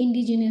very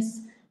indigenous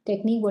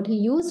technique what he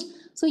used.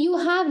 So you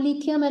have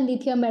lithium and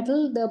lithium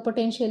metal, the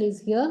potential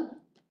is here.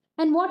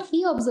 And what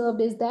he observed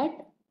is that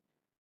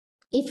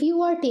if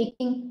you are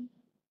taking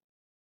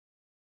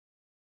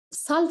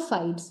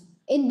sulfides,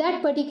 in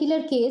that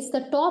particular case,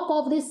 the top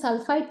of this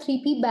sulfide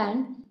 3p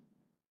band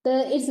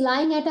is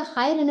lying at a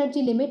higher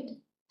energy limit,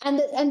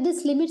 and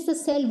this limits the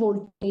cell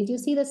voltage. You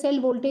see the cell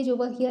voltage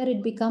over here,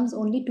 it becomes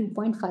only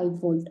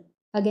 2.5 volt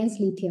against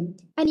lithium,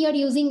 and you're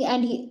using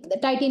the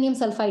titanium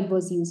sulfide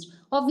was used.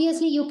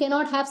 Obviously you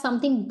cannot have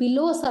something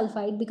below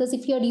sulfide, because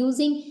if you're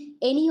using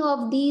any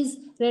of these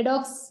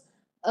redox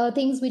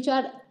things which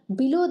are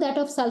below that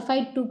of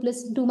sulfide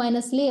 2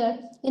 minus layer,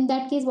 in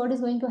that case what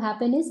is going to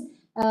happen is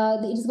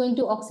it is going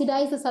to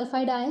oxidize the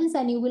sulfide ions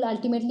and you will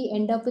ultimately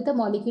end up with a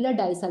molecular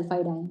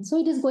disulfide ion. So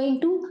it is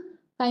going to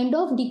kind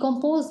of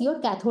decompose your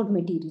cathode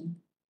material.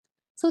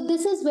 So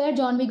this is where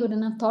John B.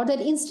 Goodenough thought that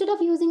instead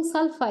of using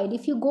sulfide,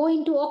 if you go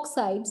into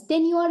oxides,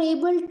 then you are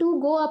able to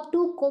go up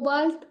to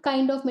cobalt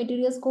kind of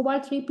materials,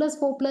 cobalt 3 plus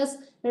 4 plus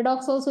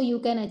redox also you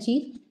can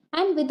achieve.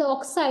 And with the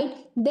oxide,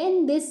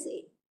 then this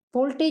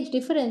voltage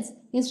difference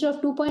instead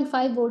of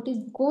 2.5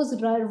 voltage goes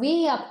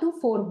way up to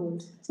 4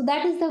 volts. So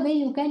that is the way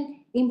you can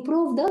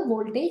improve the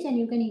voltage and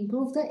you can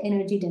improve the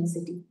energy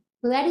density.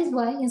 So that is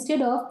why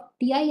instead of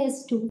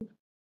TiS2,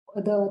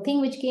 the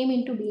thing which came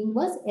into being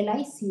was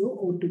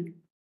LiCoO2.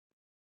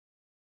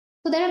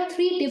 So there are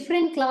three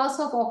different class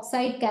of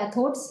oxide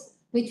cathodes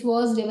which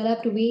was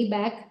developed way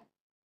back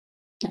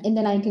in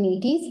the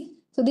 1980s.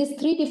 So these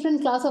three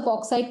different class of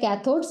oxide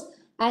cathodes,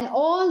 and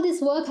all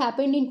this work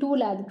happened in two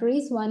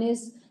laboratories. One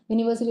is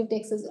University of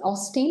Texas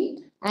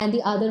Austin and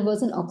the other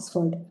was in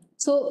Oxford.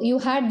 So you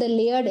had the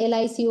layered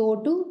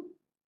LiCoO2,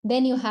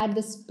 then you had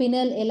the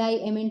spinel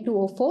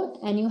LiMn2O4,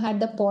 and you had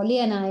the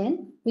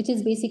polyanion, which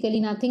is basically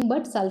nothing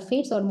but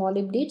sulfates or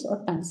molybdates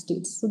or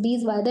tungstates. So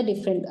these were the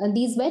different, and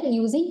these were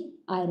using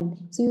iron.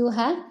 So you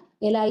have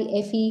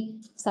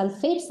LiFe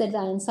sulfates, that's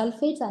iron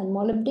sulfates, iron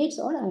molybdates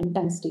or iron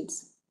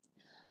tungstates.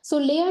 So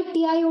layered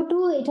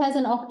TiO2, it has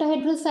an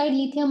octahedral side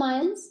lithium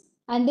ions,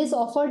 and this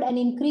offered an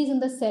increase in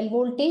the cell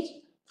voltage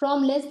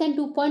from less than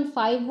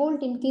 2.5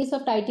 volt in case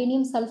of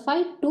titanium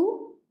sulfide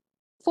to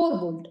 4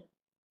 volt.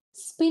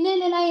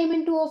 Spinel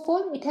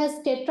LiMn2O4, it has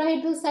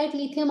tetrahedral side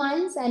lithium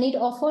ions and it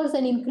offers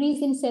an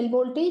increase in cell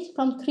voltage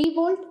from 3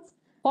 volt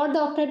for the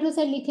octahedral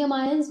side lithium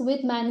ions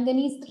with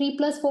manganese 3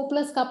 plus 4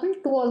 plus coupled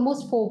to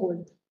almost 4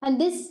 volt. And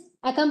this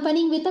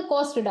accompanying with a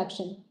cost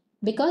reduction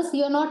because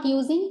you are not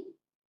using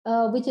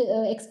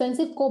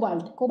expensive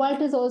cobalt.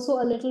 Cobalt is also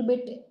a little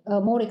bit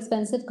more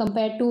expensive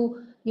compared to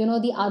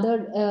the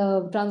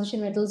other transition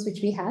metals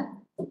which we have.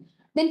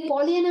 Then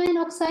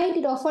polyanion oxide,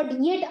 it offered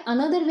yet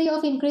another way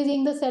of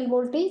increasing the cell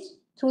voltage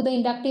through the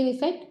inductive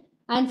effect,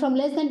 and from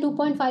less than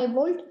 2.5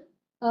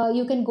 volt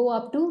you can go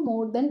up to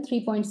more than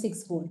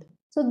 3.6 volt.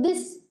 So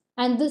this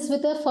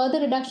with a further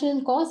reduction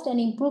in cost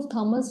and improved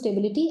thermal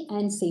stability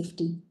and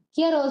safety.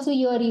 Here also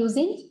you are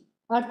using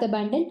earth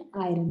abundant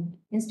iron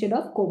instead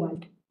of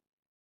cobalt.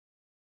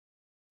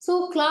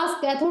 So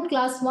cathode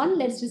class 1,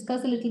 let's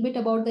discuss a little bit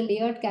about the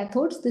layered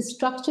cathodes. The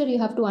structure you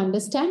have to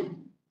understand.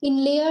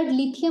 In layered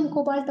lithium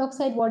cobalt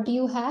oxide, what do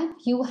you have?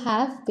 You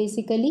have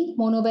basically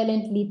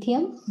monovalent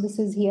lithium, this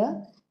is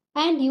here,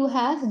 and you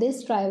have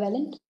this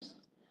trivalent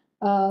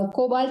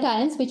cobalt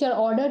ions which are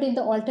ordered in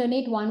the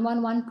alternate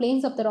 1-1-1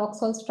 planes of the rock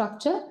salt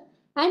structure,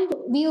 and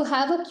you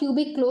have a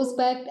cubic close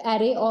packed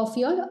array of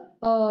your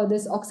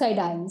this oxide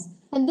ions,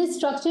 and this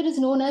structure is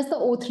known as the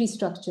O3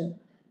 structure.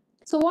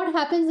 So what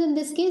happens in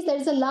this case? There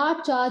is a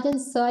large charge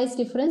and size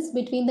difference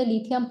between the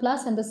lithium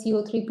plus and the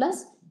CO3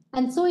 plus.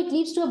 And so it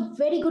leads to a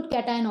very good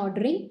cation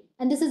ordering.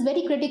 And this is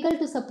very critical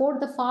to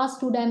support the fast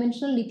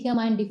two-dimensional lithium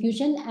ion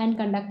diffusion and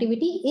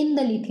conductivity in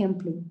the lithium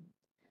plane.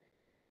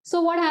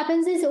 So what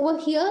happens is over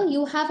here,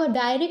 you have a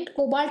direct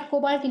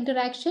cobalt-cobalt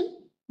interaction.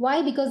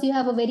 Why? Because you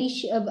have a very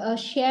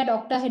shared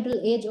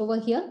octahedral edge over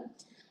here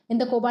in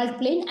the cobalt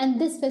plane, and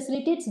this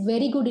facilitates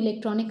very good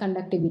electronic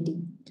conductivity.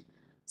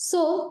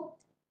 So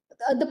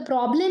the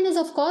problem is,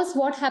 of course,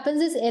 what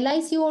happens is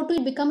LiCO2,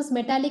 it becomes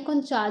metallic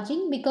on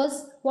charging,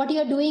 because what you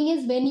are doing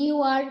is when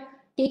you are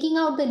taking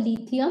out the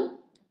lithium,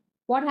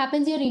 what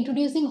happens, you're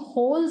introducing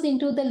holes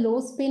into the low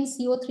spin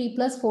CO3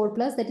 plus 4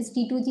 plus, that is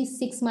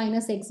T2G6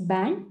 minus X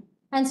band.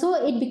 And so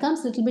it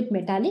becomes a little bit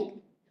metallic.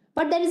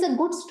 But there is a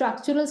good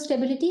structural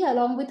stability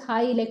along with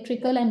high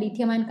electrical and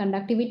lithium ion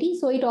conductivity.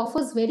 So it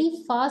offers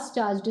very fast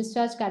charge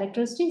discharge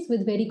characteristics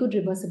with very good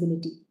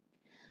reversibility.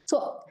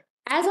 So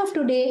as of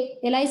today,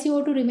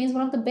 LiCO2 remains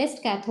one of the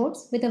best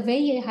cathodes with a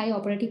very high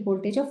operating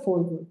voltage of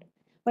 4 volt.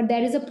 But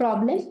there is a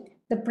problem.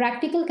 The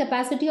practical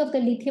capacity of the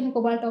lithium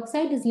cobalt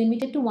oxide is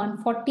limited to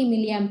 140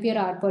 milliampere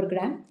hour per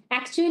gram.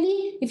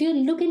 Actually, if you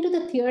look into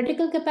the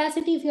theoretical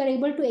capacity, if you are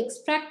able to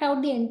extract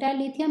out the entire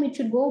lithium, it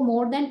should go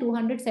more than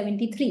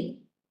 273.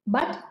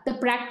 But the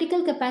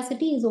practical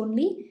capacity is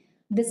only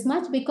this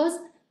much, because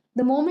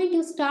the moment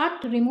you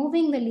start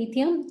removing the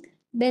lithium,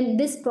 then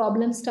this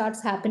problem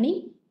starts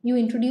happening. You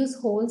introduce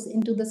holes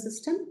into the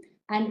system,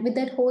 and with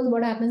that hole,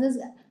 what happens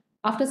is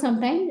after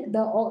some time,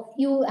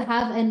 you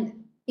have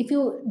if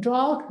you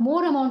draw out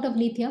more amount of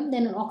lithium,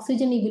 then an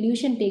oxygen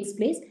evolution takes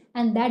place,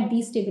 and that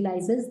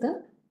destabilizes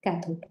the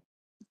cathode.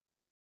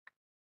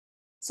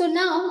 So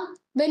now,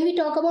 when we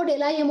talk about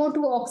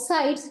LiMO2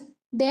 oxides,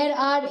 there's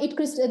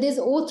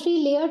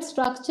O3 layered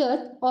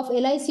structure of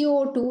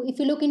LiCO2. If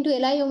you look into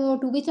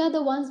LiMO2, which are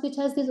the ones which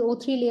has this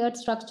O3 layered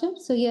structure?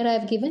 So here I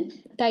have given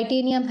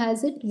titanium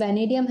has it,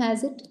 vanadium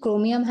has it,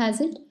 chromium has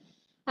it,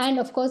 and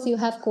of course you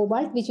have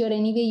cobalt, which you are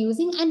anyway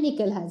using, and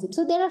nickel has it.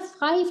 So there are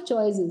 5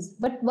 choices.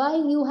 But why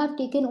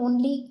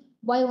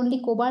only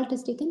cobalt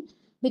is taken?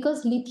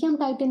 Because lithium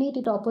titanate,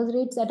 it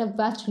operates at a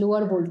much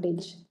lower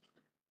voltage,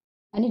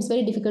 and it's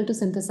very difficult to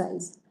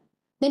synthesize.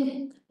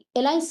 Then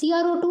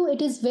LiCrO2,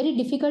 it is very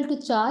difficult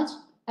to charge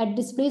and it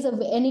displays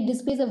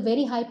a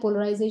very high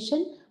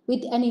polarization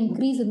with an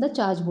increase in the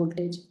charge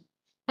voltage.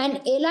 And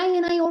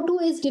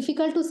LiNiO2 is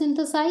difficult to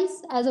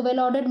synthesize as a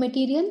well-ordered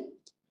material.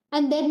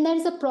 And then there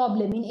is a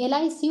problem. In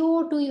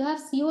LiCO2, you have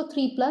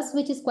CO3 plus,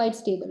 which is quite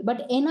stable.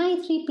 But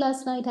Ni3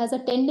 plus, now it has a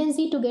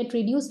tendency to get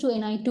reduced to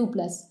Ni2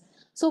 plus.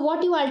 So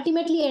what you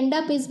ultimately end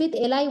up is with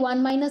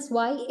Li1 minus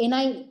Y,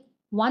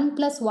 Ni1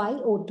 plus Y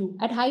O2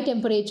 at high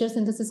temperature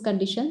synthesis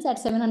conditions at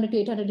 700 to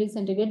 800 degrees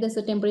centigrade. That's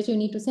the temperature you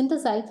need to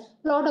synthesize.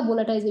 A lot of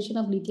volatilization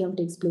of lithium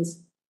takes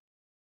place.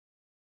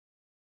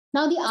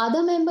 Now the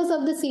other members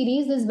of the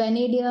series, this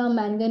vanadium,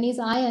 manganese,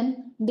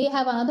 iron, they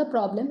have another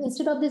problem.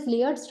 Instead of this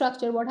layered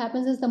structure, what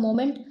happens is the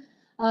moment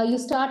you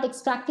start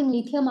extracting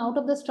lithium out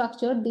of the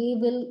structure, they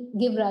will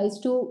give rise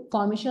to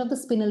formation of the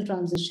spinel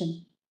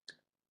transition,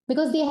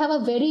 because they have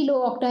a very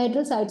low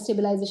octahedral side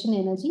stabilization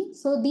energy.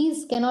 So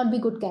these cannot be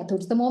good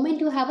cathodes. The moment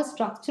you have a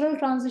structural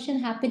transition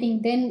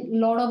happening, then a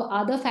lot of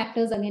other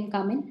factors again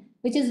come in,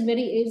 which is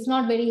it's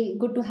not very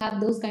good to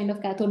have those kind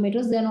of cathode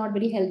materials. They're not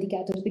very healthy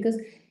cathodes, because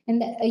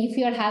if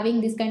you are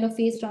having this kind of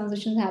phase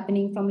transitions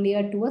happening from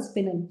layer to a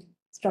spinel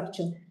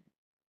structure.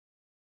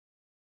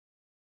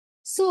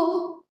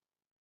 So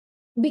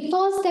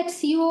because that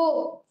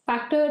CO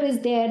factor is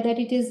there, that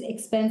it is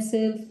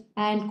expensive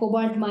and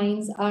cobalt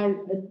mines are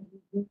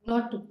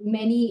not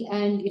many,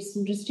 and it's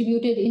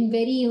distributed in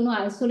very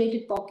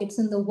isolated pockets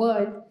in the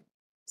world.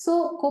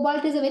 So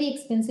cobalt is a very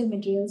expensive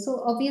material.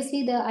 So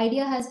obviously the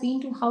idea has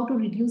been to how to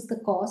reduce the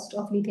cost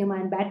of lithium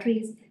ion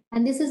batteries,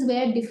 and this is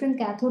where different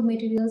cathode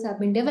materials have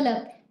been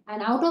developed.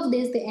 And out of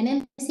this, the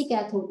NMC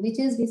cathode, which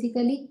is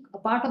basically a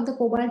part of the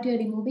cobalt you're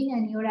removing,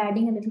 and you're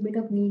adding a little bit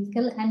of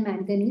nickel and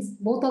manganese,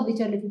 both of which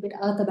are a little bit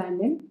earth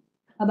abundant.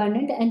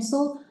 And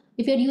so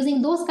if you're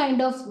using those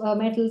kind of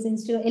metals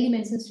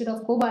elements instead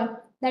of cobalt,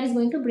 that is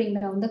going to bring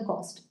down the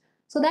cost.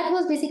 So that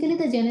was basically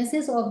the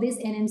genesis of this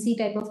NMC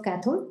type of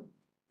cathode.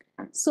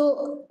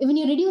 So when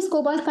you reduce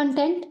cobalt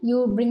content,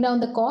 you bring down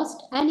the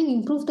cost and you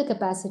improve the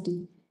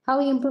capacity. How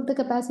you improve the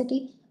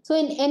capacity? So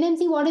in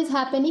NMC, what is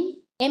happening?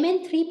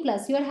 Mn3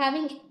 plus, you are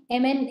having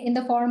Mn in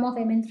the form of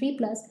Mn3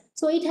 plus.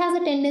 So it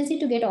has a tendency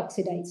to get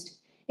oxidized.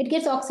 It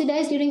gets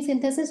oxidized during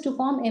synthesis to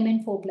form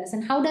Mn4 plus.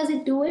 And how does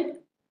it do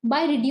it?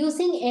 By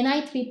reducing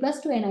Ni3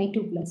 plus to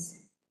Ni2 plus.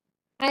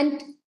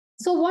 And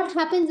so what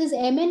happens is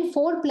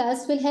Mn4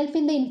 plus will help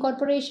in the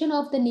incorporation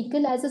of the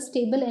nickel as a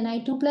stable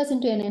Ni2 plus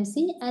into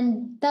NMC,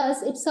 and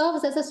thus it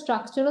serves as a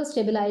structural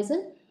stabilizer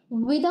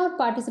without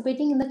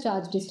participating in the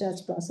charge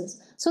discharge process.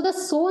 So the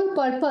sole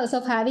purpose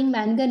of having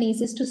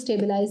manganese is to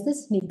stabilize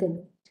this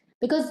nickel,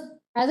 because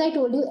as I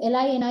told you,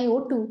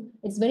 LiNiO2,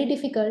 it's very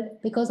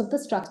difficult because of the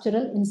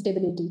structural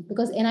instability,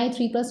 because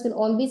Ni3 plus will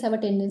always have a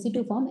tendency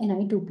to form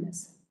Ni2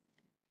 plus.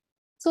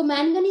 So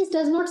manganese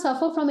does not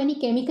suffer from any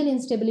chemical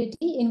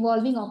instability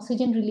involving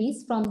oxygen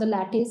release from the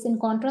lattice in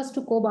contrast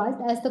to cobalt,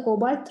 as the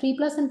cobalt 3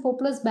 plus and 4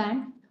 plus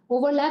band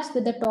overlaps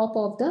with the top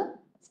of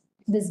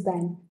this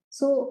band.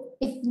 So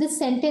if this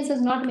sentence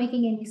is not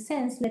making any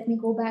sense, let me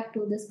go back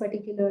to this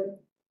particular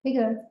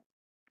figure.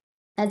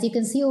 As you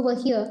can see over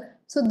here,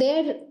 so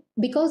there,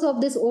 because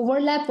of this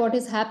overlap, what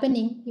is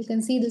happening, you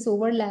can see this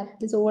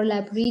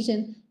overlap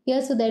region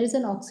here, so there is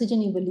an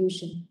oxygen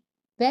evolution.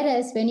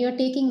 Whereas when you're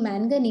taking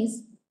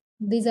manganese,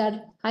 these are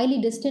highly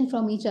distant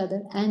from each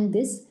other and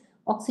this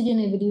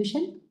oxygen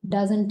evolution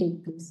doesn't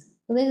take place.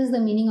 So this is the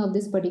meaning of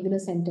this particular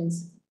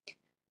sentence.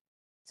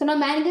 So now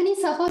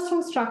manganese suffers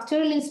from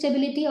structural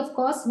instability, of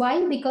course.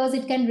 Why? Because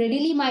it can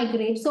readily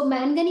migrate. So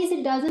manganese,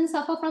 it doesn't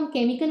suffer from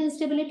chemical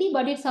instability,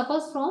 but it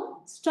suffers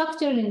from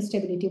structural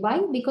instability.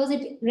 Why? Because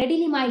it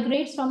readily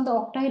migrates from the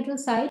octahedral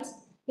sites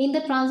in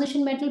the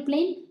transition metal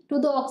plane to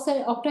the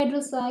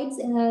octahedral sites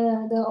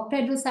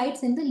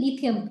in the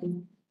lithium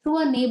plane through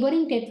a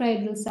neighboring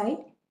tetrahedral site.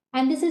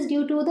 And this is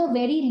due to the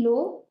very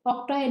low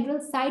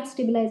octahedral site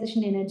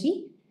stabilization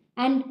energy.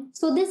 And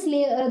so this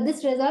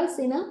results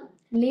in a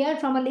layer,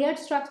 from a layered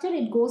structure,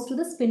 it goes to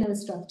the spinel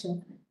structure.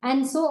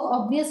 And so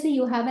obviously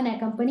you have an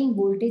accompanying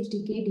voltage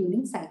decay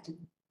during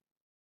cycling.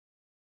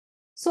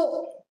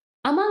 So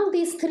among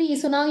these three,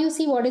 so now you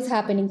see what is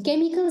happening.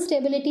 Chemical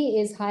stability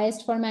is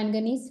highest for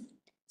manganese.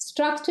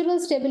 Structural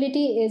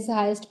stability is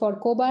highest for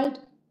cobalt.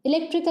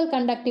 Electrical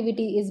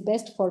conductivity is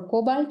best for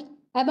cobalt.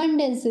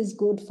 Abundance is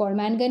good for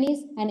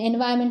manganese. And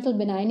environmental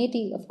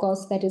benignity, of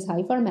course, that is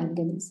high for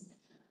manganese.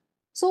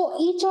 So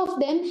each of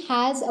them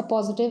has a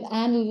positive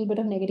and a little bit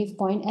of negative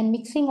point, and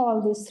mixing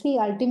all these three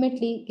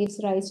ultimately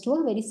gives rise to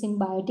a very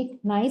symbiotic,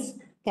 nice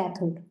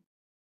cathode.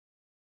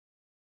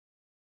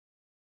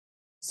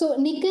 So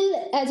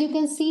nickel, as you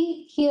can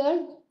see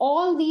here,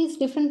 all these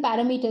different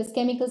parameters,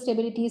 chemical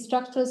stability,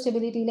 structural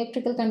stability,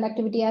 electrical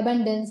conductivity,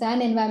 abundance,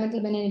 and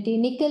environmental benignity,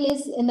 nickel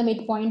is in the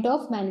midpoint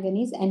of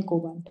manganese and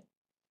cobalt.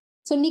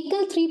 So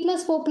nickel 3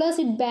 plus 4 plus,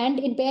 it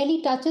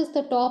barely touches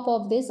the top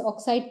of this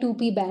oxide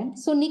 2p band.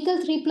 So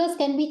nickel 3 plus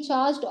can be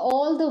charged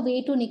all the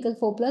way to nickel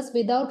 4 plus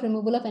without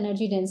removal of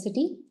energy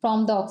density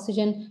from the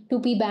oxygen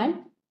 2p band.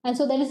 And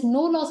so there is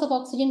no loss of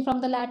oxygen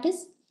from the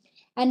lattice.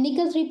 And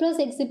nickel 3 plus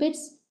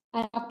exhibits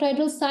an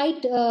octahedral site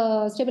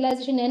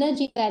stabilization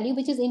energy value,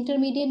 which is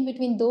intermediate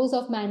between those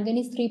of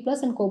manganese 3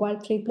 plus and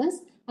cobalt 3 plus.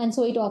 And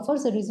so it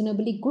offers a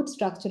reasonably good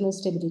structural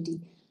stability.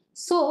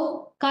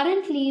 So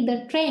currently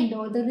the trend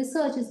or the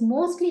research is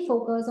mostly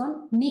focused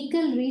on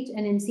nickel-rich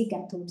NMC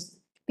cathodes,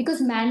 because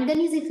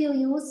manganese, if you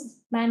use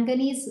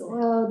manganese,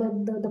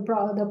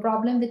 the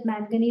problem with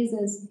manganese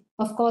is,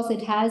 of course,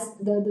 it has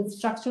the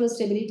structural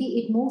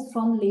stability. It moves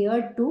from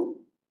layered to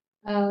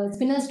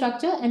spinel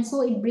structure, and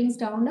so it brings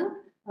down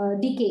a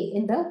decay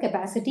in the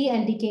capacity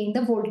and decay in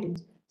the voltage.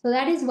 So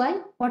that is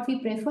why what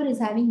we prefer is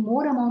having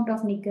more amount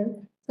of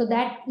nickel, so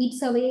that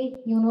eats away,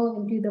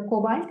 into the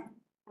cobalt.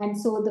 And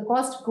so the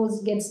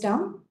cost gets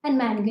down and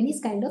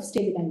manganese kind of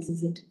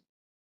stabilizes it.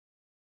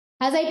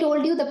 As I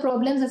told you, the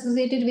problems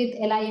associated with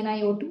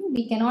LiNiO2,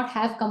 we cannot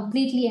have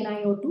completely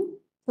NiO2.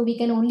 So we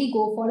can only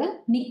go for a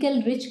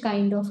nickel-rich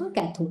kind of a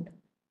cathode.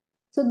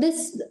 So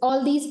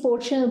all these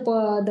portions,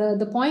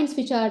 the points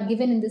which are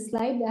given in this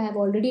slide, I have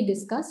already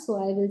discussed. So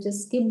I will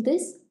just skip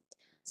this.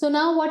 So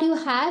now what you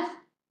have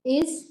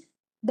is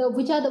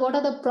what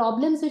are the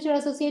problems which are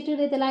associated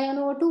with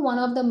LiNiO2? One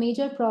of the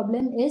major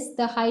problem is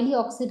the highly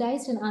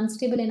oxidized and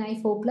unstable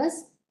Ni4+.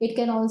 It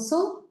can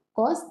also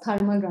cause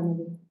thermal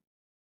runaway.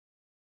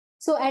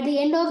 So at the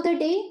end of the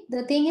day,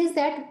 the thing is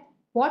that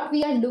what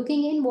we are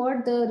looking in,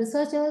 what the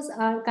researchers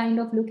are kind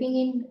of looking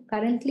in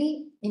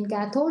currently in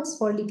cathodes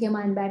for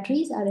lithium-ion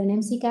batteries are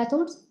NMC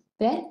cathodes,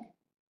 where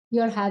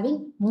you are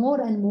having more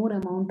and more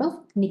amount of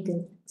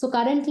nickel. So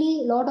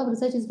currently, a lot of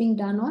research is being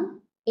done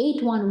on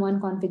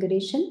 811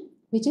 configuration,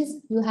 which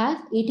is you have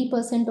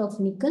 80% of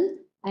nickel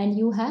and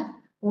you have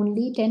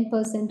only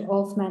 10%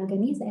 of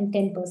manganese and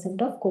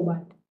 10% of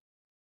cobalt.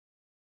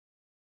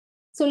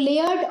 So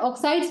layered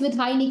oxides with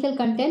high nickel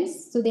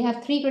contents, so they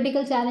have three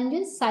critical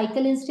challenges: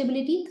 cycle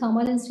instability,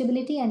 thermal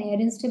instability, and air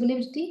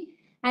instability.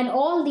 And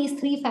all these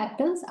three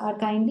factors are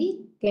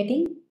kindly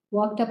getting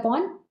worked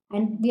upon.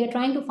 And we are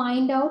trying to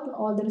find out,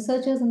 all the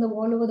researchers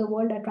all over the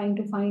world are trying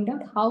to find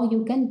out how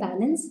you can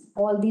balance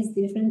all these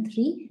different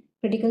three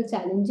critical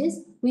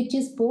challenges, which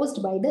is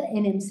posed by the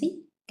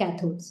NMC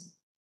cathodes.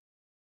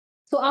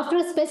 So after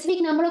a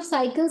specific number of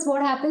cycles,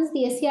 what happens?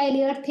 The SEI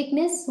layer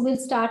thickness will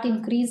start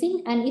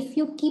increasing. And if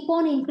you keep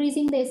on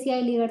increasing the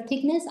SEI layer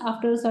thickness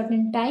after a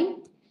certain time,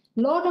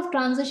 lot of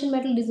transition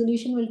metal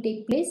dissolution will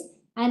take place.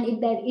 And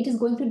it is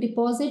going to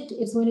deposit,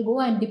 it's going to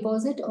go and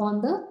deposit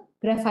on the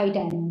graphite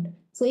anode.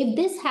 So if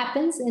this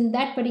happens, in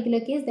that particular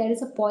case, there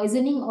is a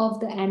poisoning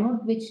of the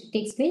anode which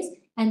takes place,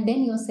 and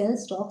then your cell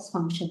stops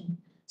functioning.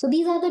 So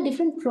these are the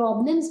different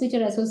problems which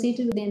are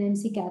associated with the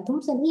NMC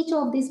cathodes, and each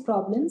of these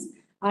problems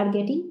are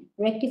getting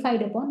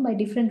rectified upon by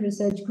different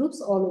research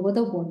groups all over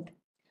the world.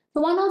 So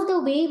one of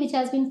the way which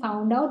has been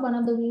found out, one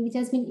of the way which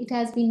it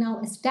has been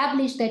now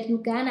established that you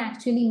can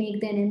actually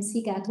make the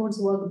NMC cathodes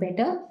work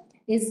better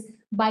is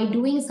by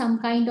doing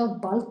some kind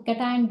of bulk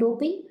cation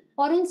doping,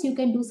 or else you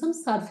can do some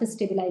surface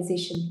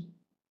stabilization.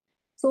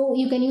 So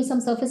you can use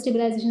some surface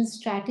stabilization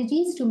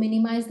strategies to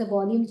minimize the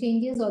volume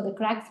changes or the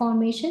crack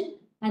formation,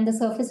 and the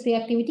surface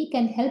reactivity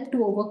can help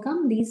to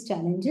overcome these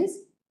challenges.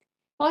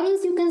 Or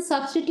else you can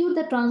substitute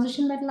the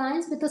transition metal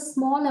ions with a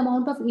small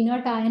amount of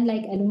inert ion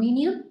like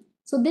aluminium.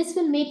 So this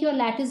will make your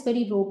lattice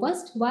very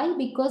robust. Why?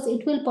 Because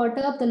it will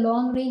perturb the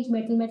long range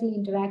metal-metal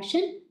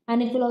interaction,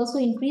 and it will also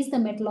increase the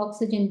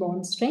metal-oxygen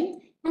bond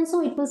strength, and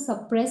so it will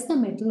suppress the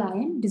metal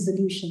ion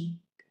dissolution.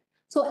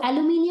 So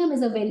aluminium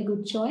is a very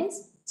good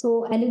choice.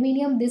 So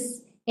aluminium,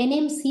 this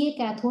NMCA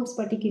cathodes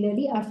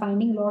particularly are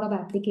finding a lot of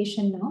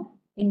application now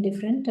in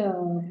different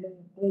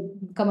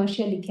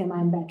commercial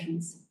lithium-ion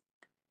batteries.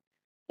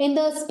 In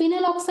the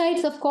spinel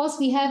oxides, of course,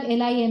 we have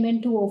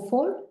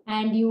LiMn2O4,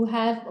 and you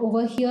have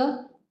over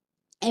here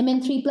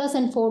Mn3 plus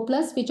and 4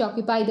 plus, which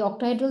occupy the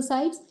octahedral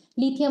sites.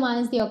 Lithium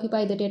ions, they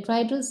occupy the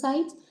tetrahedral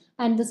sites,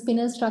 and the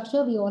spinel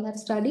structure we all have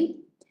studied.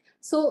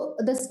 So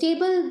the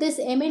stable, this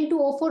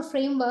Mn2O4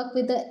 framework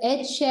with the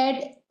edge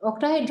shared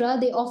octahedra,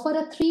 they offer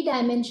a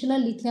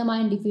three-dimensional lithium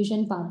ion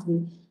diffusion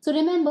pathway. So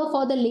remember,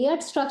 for the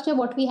layered structure,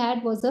 what we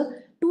had was a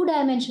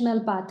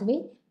two-dimensional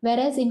pathway,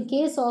 whereas in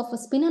case of a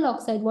spinel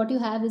oxide, what you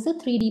have is a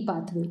 3D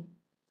pathway.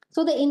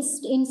 So the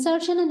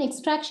insertion and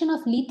extraction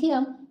of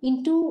lithium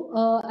into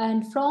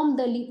and from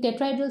the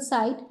tetrahedral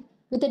site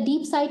with a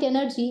deep site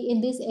energy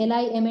in this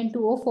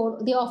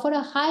LiMn2O4, they offer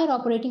a higher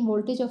operating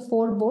voltage of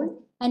 4 volt,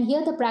 and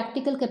here the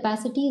practical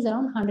capacity is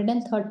around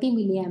 130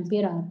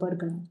 milliampere hour per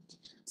gram.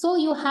 So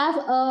you have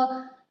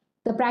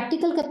the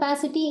practical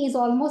capacity is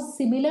almost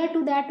similar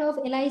to that of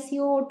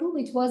LiCO2,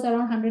 which was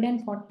around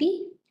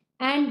 140.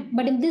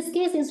 But in this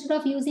case, instead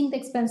of using the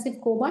expensive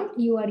cobalt,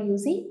 you are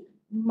using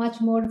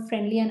much more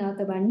friendly and earth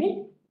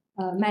abundant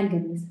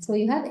manganese. So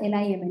you have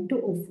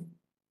LiMn2O4.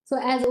 So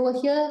as over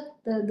here,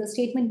 the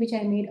statement which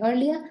I made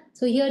earlier,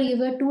 so here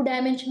you have a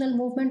two-dimensional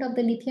movement of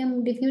the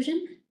lithium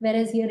diffusion,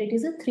 whereas here it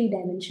is a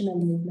three-dimensional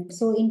movement.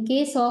 So in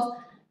case of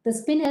the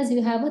spinels,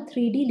 you have a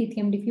 3D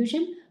lithium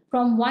diffusion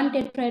from one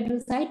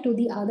tetrahedral site to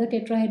the other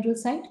tetrahedral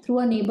site through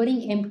a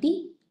neighboring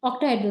empty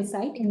octahedral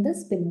site in the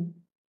spinel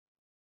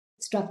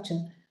structure.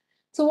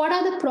 So what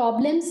are the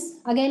problems?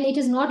 Again, it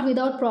is not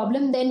without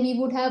problem. Then we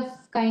would have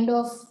kind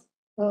of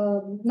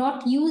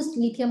not used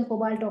lithium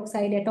cobalt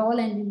oxide at all,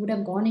 and we would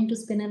have gone into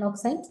spinel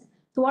oxides.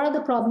 So what are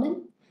the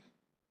problem?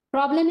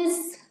 Problem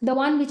is the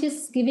one which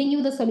is giving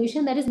you the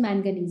solution, that is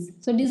manganese.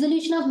 So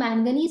dissolution of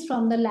manganese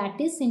from the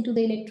lattice into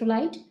the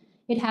electrolyte,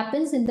 it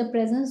happens in the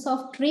presence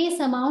of trace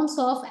amounts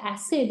of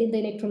acid in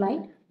the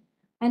electrolyte.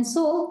 And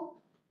so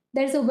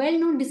there is a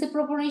well-known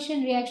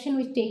disproportionation reaction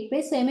which takes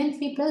place. So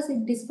Mn3 plus,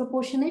 it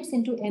disproportionates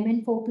into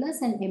Mn4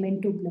 plus and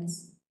Mn2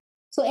 plus.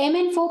 So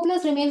Mn4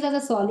 plus remains as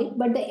a solid,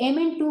 but the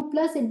Mn2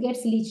 plus, it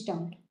gets leached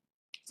out.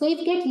 So if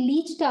it gets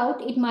leached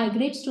out, it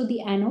migrates to the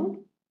anode,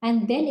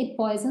 and then it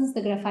poisons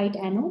the graphite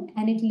anode,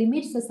 and it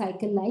limits the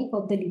cycle life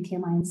of the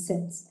lithium ion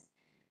cells.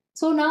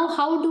 So now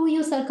how do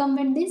you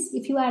circumvent this?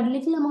 If you add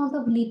little amount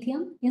of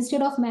lithium,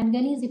 instead of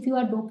manganese, if you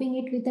are doping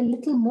it with a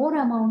little more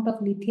amount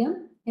of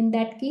lithium, in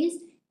that case,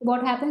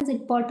 what happens,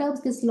 it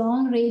perturbs this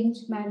long range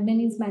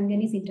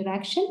manganese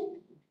interaction,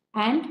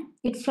 and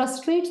it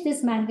frustrates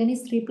this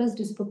manganese 3 plus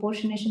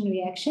disproportionation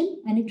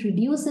reaction, and it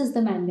reduces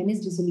the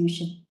manganese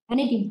dissolution, and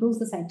it improves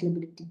the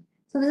cyclability.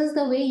 So this is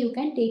the way you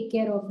can take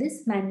care of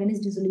this manganese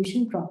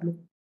dissolution problem.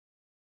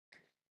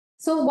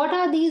 So what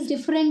are these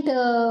different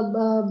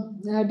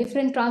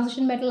different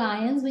transition metal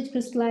ions which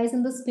crystallize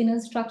in the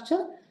spinel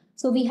structure?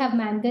 So we have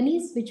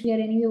manganese, which we are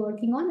anyway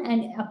working on,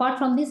 and apart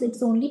from this,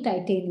 it's only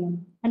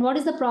titanium. And what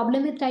is the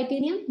problem with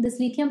titanium? This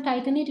lithium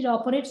titanate, it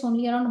operates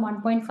only around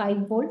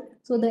 1.5 volt,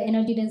 so the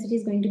energy density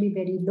is going to be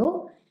very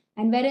low.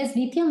 And whereas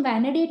lithium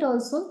vanadate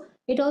also,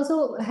 it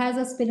also has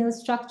a spinel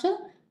structure,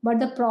 but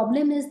the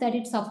problem is that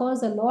it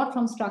suffers a lot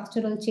from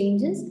structural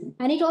changes,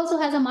 and it also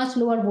has a much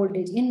lower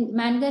voltage. In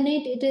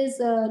manganate, it is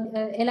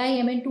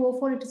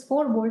LiMn2O4, it is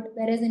 4 volt,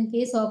 whereas in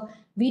case of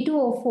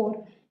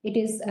V2O4, it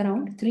is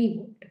around 3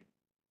 volt.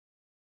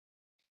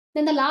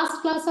 Then the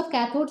last class of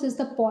cathodes is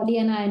the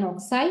polyanion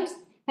oxides,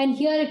 and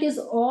here it is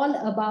all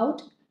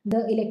about the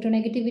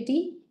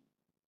electronegativity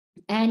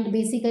and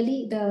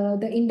basically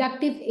the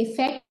inductive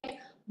effect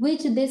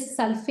which this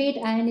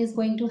sulfate ion is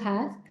going to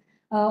have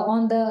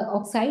on the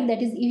oxide.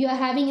 That is, if you are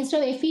having,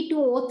 instead of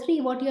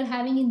Fe2O3, what you are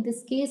having in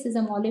this case is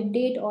a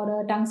molybdate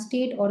or a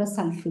tungstate or a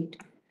sulfate.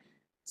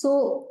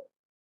 So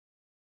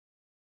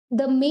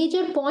the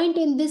major point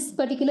in this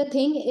particular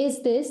thing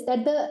is this,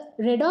 that the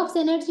redox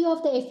energy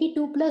of the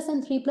Fe2 plus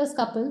and 3 plus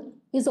couple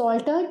is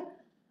altered,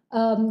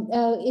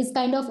 is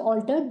kind of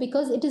altered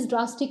because it is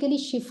drastically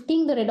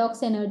shifting the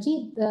redox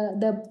energy.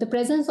 The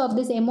presence of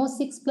this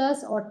MO6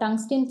 plus or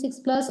tungsten 6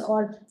 plus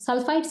or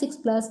sulfide 6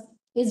 plus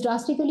is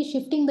drastically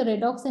shifting the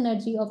redox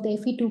energy of the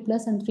Fe2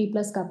 plus and 3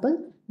 plus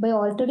couple by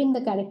altering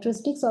the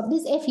characteristics of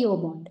this FeO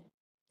bond.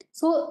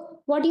 So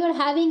what you are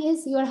having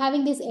is you are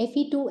having this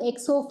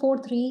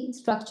Fe2XO43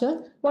 structure.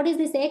 What is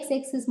this X?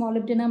 X is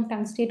molybdenum,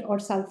 tungstate, or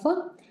sulfur.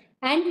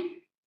 And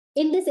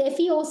in this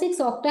FeO6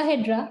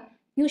 octahedra,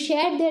 you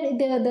shared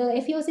the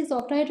FeO6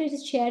 octahedra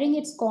is sharing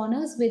its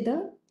corners with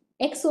the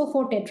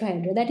XO4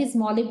 tetrahedra, that is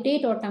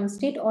molybdate or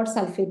tungstate or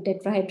sulfate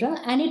tetrahedra,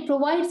 and it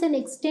provides an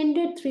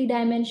extended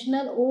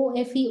three-dimensional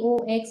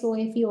OFeOX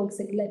OFeOX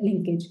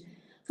linkage.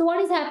 So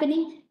what is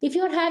happening? If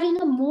you are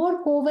having a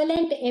more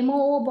covalent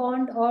MOO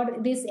bond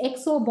or this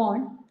XO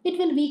bond, it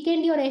will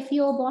weaken your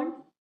FeO bond.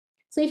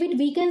 So if it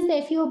weakens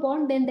the FeO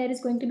bond, then there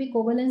is going to be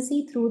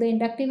covalency through the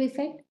inductive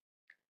effect.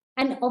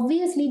 And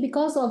obviously,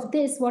 because of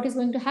this, what is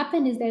going to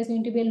happen is there is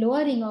going to be a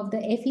lowering of the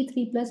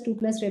Fe3 plus 2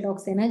 plus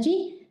redox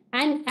energy.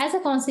 And as a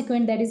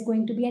consequence, there is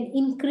going to be an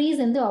increase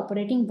in the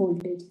operating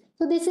voltage.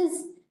 So this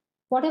is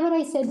whatever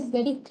I said is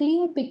very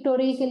clear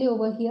pictorially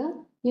over here.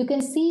 You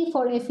can see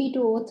for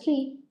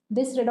Fe2O3,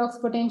 this redox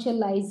potential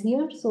lies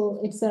here. So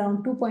it's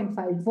around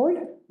 2.5 volt.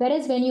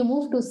 Whereas when you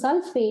move to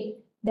sulfate,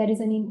 there is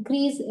an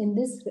increase in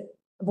this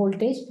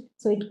voltage.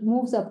 So it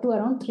moves up to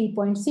around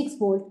 3.6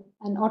 volt,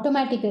 and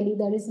automatically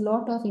there is a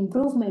lot of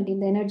improvement in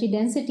the energy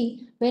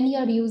density when you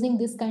are using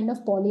this kind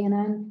of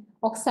polyanion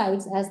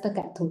oxides as the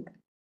cathode.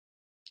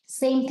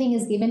 Same thing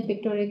is given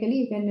pictorially.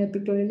 You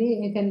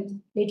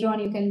can later on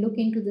you can look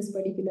into this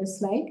particular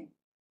slide.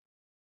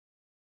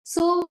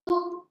 So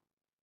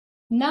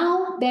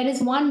now there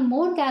is one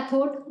more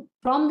cathode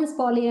from this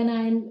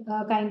polyanion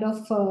kind of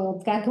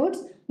cathodes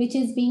which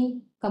is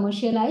being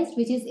commercialized,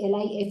 which is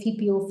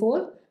LiFePO4.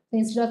 So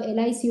instead of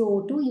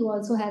LiCO2, you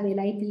also have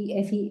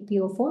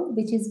LiFePO4,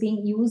 which is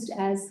being used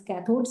as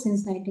cathode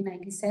since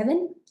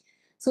 1997.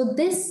 So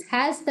this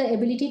has the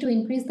ability to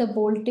increase the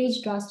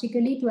voltage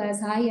drastically to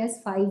as high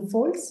as 5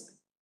 volts.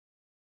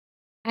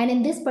 And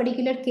in this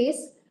particular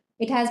case,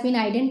 it has been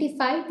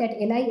identified that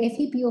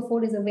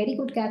LiFePO4 is a very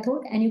good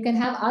cathode, and you can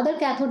have other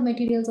cathode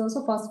materials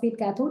also, phosphate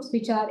cathodes,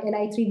 which are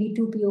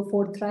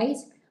Li3V2PO4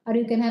 thrice, or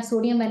you can have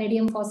sodium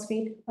vanadium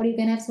phosphate, or you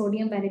can have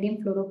sodium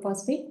vanadium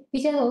fluorophosphate,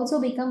 which has also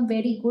become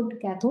very good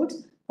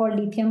cathodes for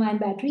lithium ion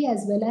battery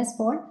as well as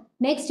for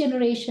next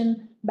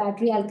generation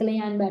battery,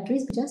 alkaline ion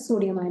batteries, which are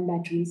sodium ion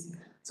batteries.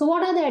 So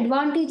what are the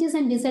advantages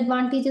and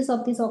disadvantages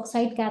of these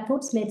oxide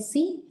cathodes? Let's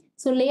see.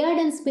 So layered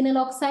and spinel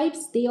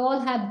oxides, they all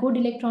have good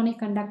electronic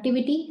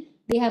conductivity.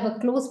 They have a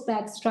closed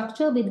packed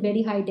structure with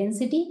very high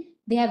density.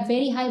 They have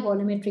very high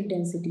volumetric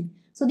density.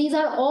 So these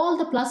are all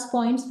the plus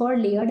points for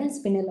layered and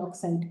spinel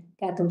oxide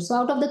cathodes. So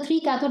out of the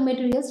 3 cathode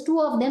materials, 2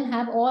 of them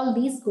have all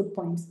these good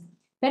points.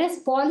 Whereas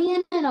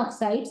polyanion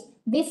oxides,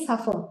 they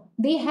suffer.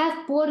 They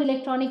have poor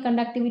electronic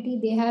conductivity,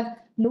 they have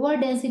lower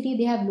density,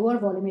 they have lower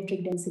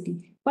volumetric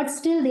density. But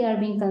still they are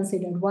being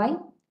considered. Why?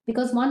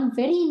 Because one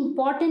very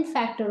important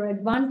factor or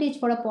advantage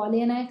for a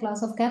polyanion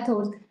class of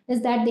cathodes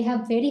is that they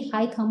have very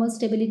high thermal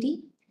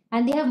stability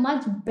and they have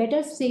much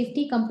better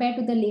safety compared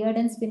to the layered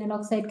and spinel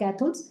oxide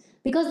cathodes,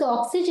 because the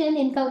oxygen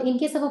in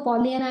case of a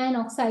polyanion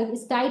oxide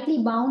is tightly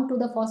bound to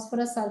the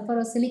phosphorus, sulfur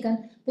or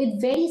silicon with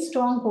very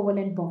strong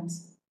covalent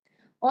bonds.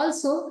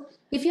 Also,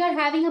 if you are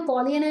having a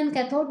polyanion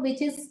cathode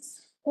which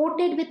is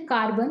coated with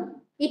carbon,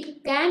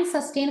 it can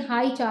sustain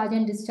high charge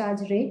and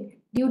discharge rate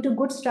due to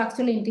good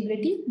structural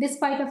integrity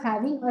despite of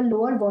having a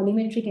lower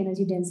volumetric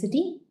energy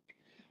density.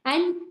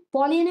 And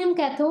polyanion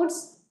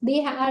cathodes,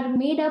 they are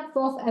made up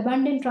of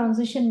abundant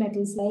transition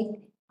metals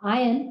like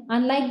iron,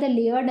 unlike the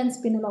layered and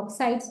spinel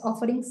oxides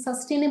offering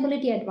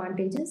sustainability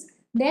advantages.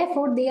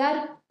 Therefore, they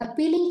are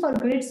appealing for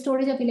grid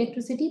storage of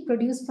electricity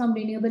produced from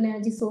renewable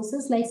energy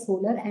sources like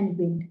solar and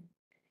wind.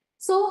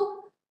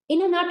 So,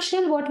 in a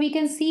nutshell, what we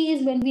can see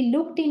is when we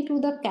looked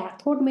into the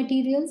cathode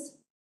materials,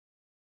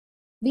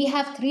 we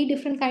have 3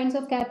 different kinds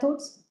of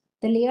cathodes.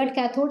 The layered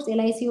cathodes,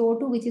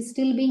 LiCO2, which is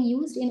still being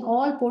used in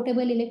all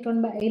portable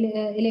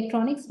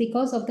electronics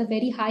because of the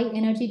very high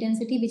energy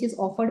density which is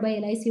offered by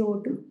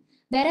LiCO2.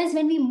 Whereas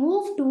when we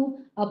move to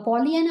a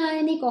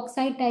polyanionic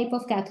oxide type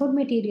of cathode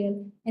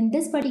material, in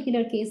this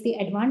particular case, the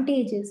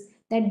advantage is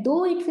that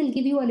though it will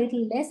give you a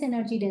little less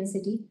energy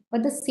density,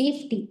 but the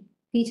safety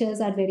features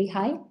are very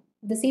high.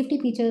 The safety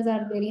features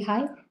are very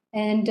high,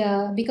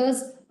 and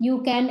because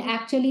you can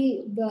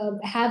actually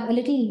have a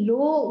little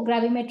low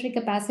gravimetric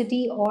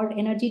capacity or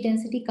energy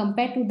density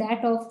compared to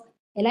that of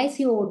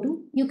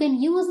LiCO2, you can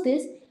use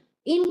this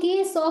in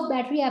case of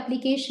battery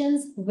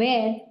applications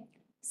where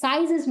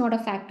size is not a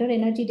factor,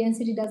 energy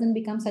density doesn't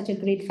become such a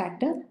great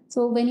factor.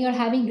 So when you're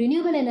having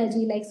renewable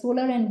energy like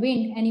solar and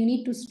wind and you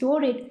need to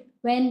store it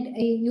when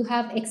you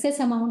have excess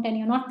amount and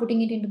you're not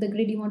putting it into the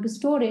grid, you want to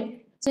store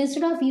it. So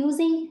instead of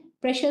using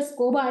precious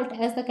cobalt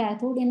as the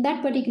cathode, in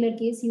that particular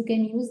case, you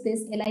can use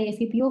this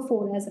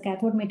LiFePO4 as a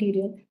cathode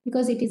material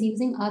because it is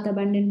using earth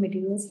abundant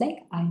materials like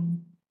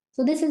iron.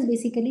 So this is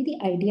basically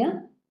the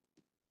idea.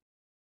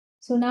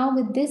 So now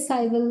with this,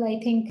 I will,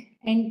 I think,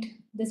 end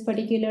this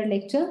particular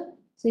lecture.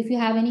 So if you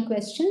have any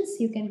questions,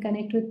 you can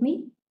connect with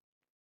me.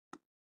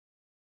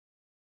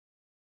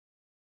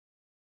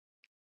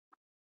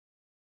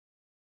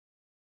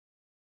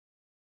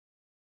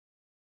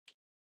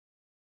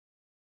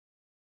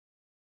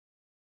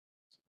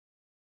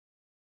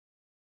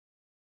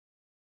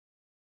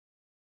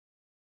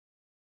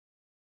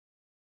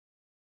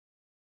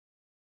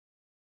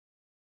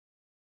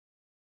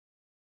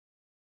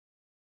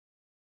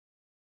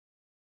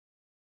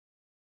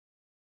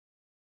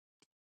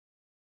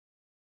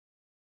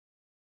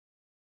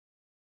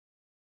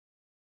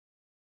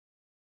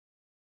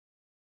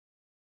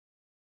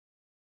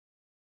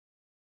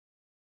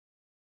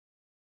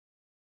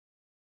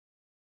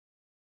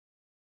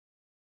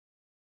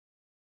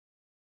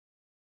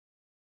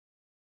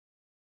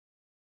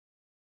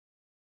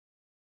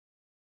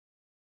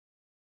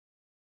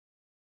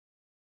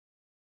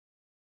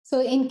 So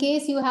in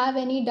case you have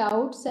any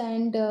doubts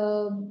and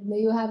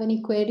you have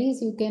any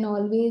queries, you can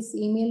always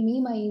email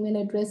me. My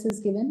email address is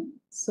given.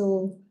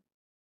 So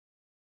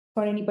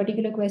for any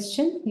particular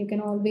question, you can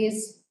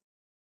always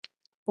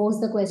pose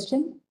the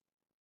question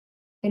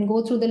and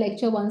go through the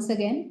lecture once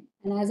again.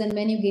 And as and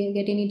when you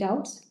get any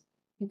doubts,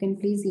 you can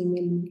please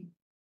email me.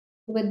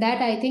 With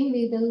that, I think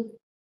we will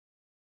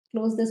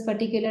close this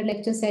particular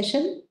lecture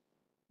session.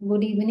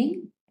 Good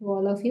evening to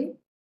all of you.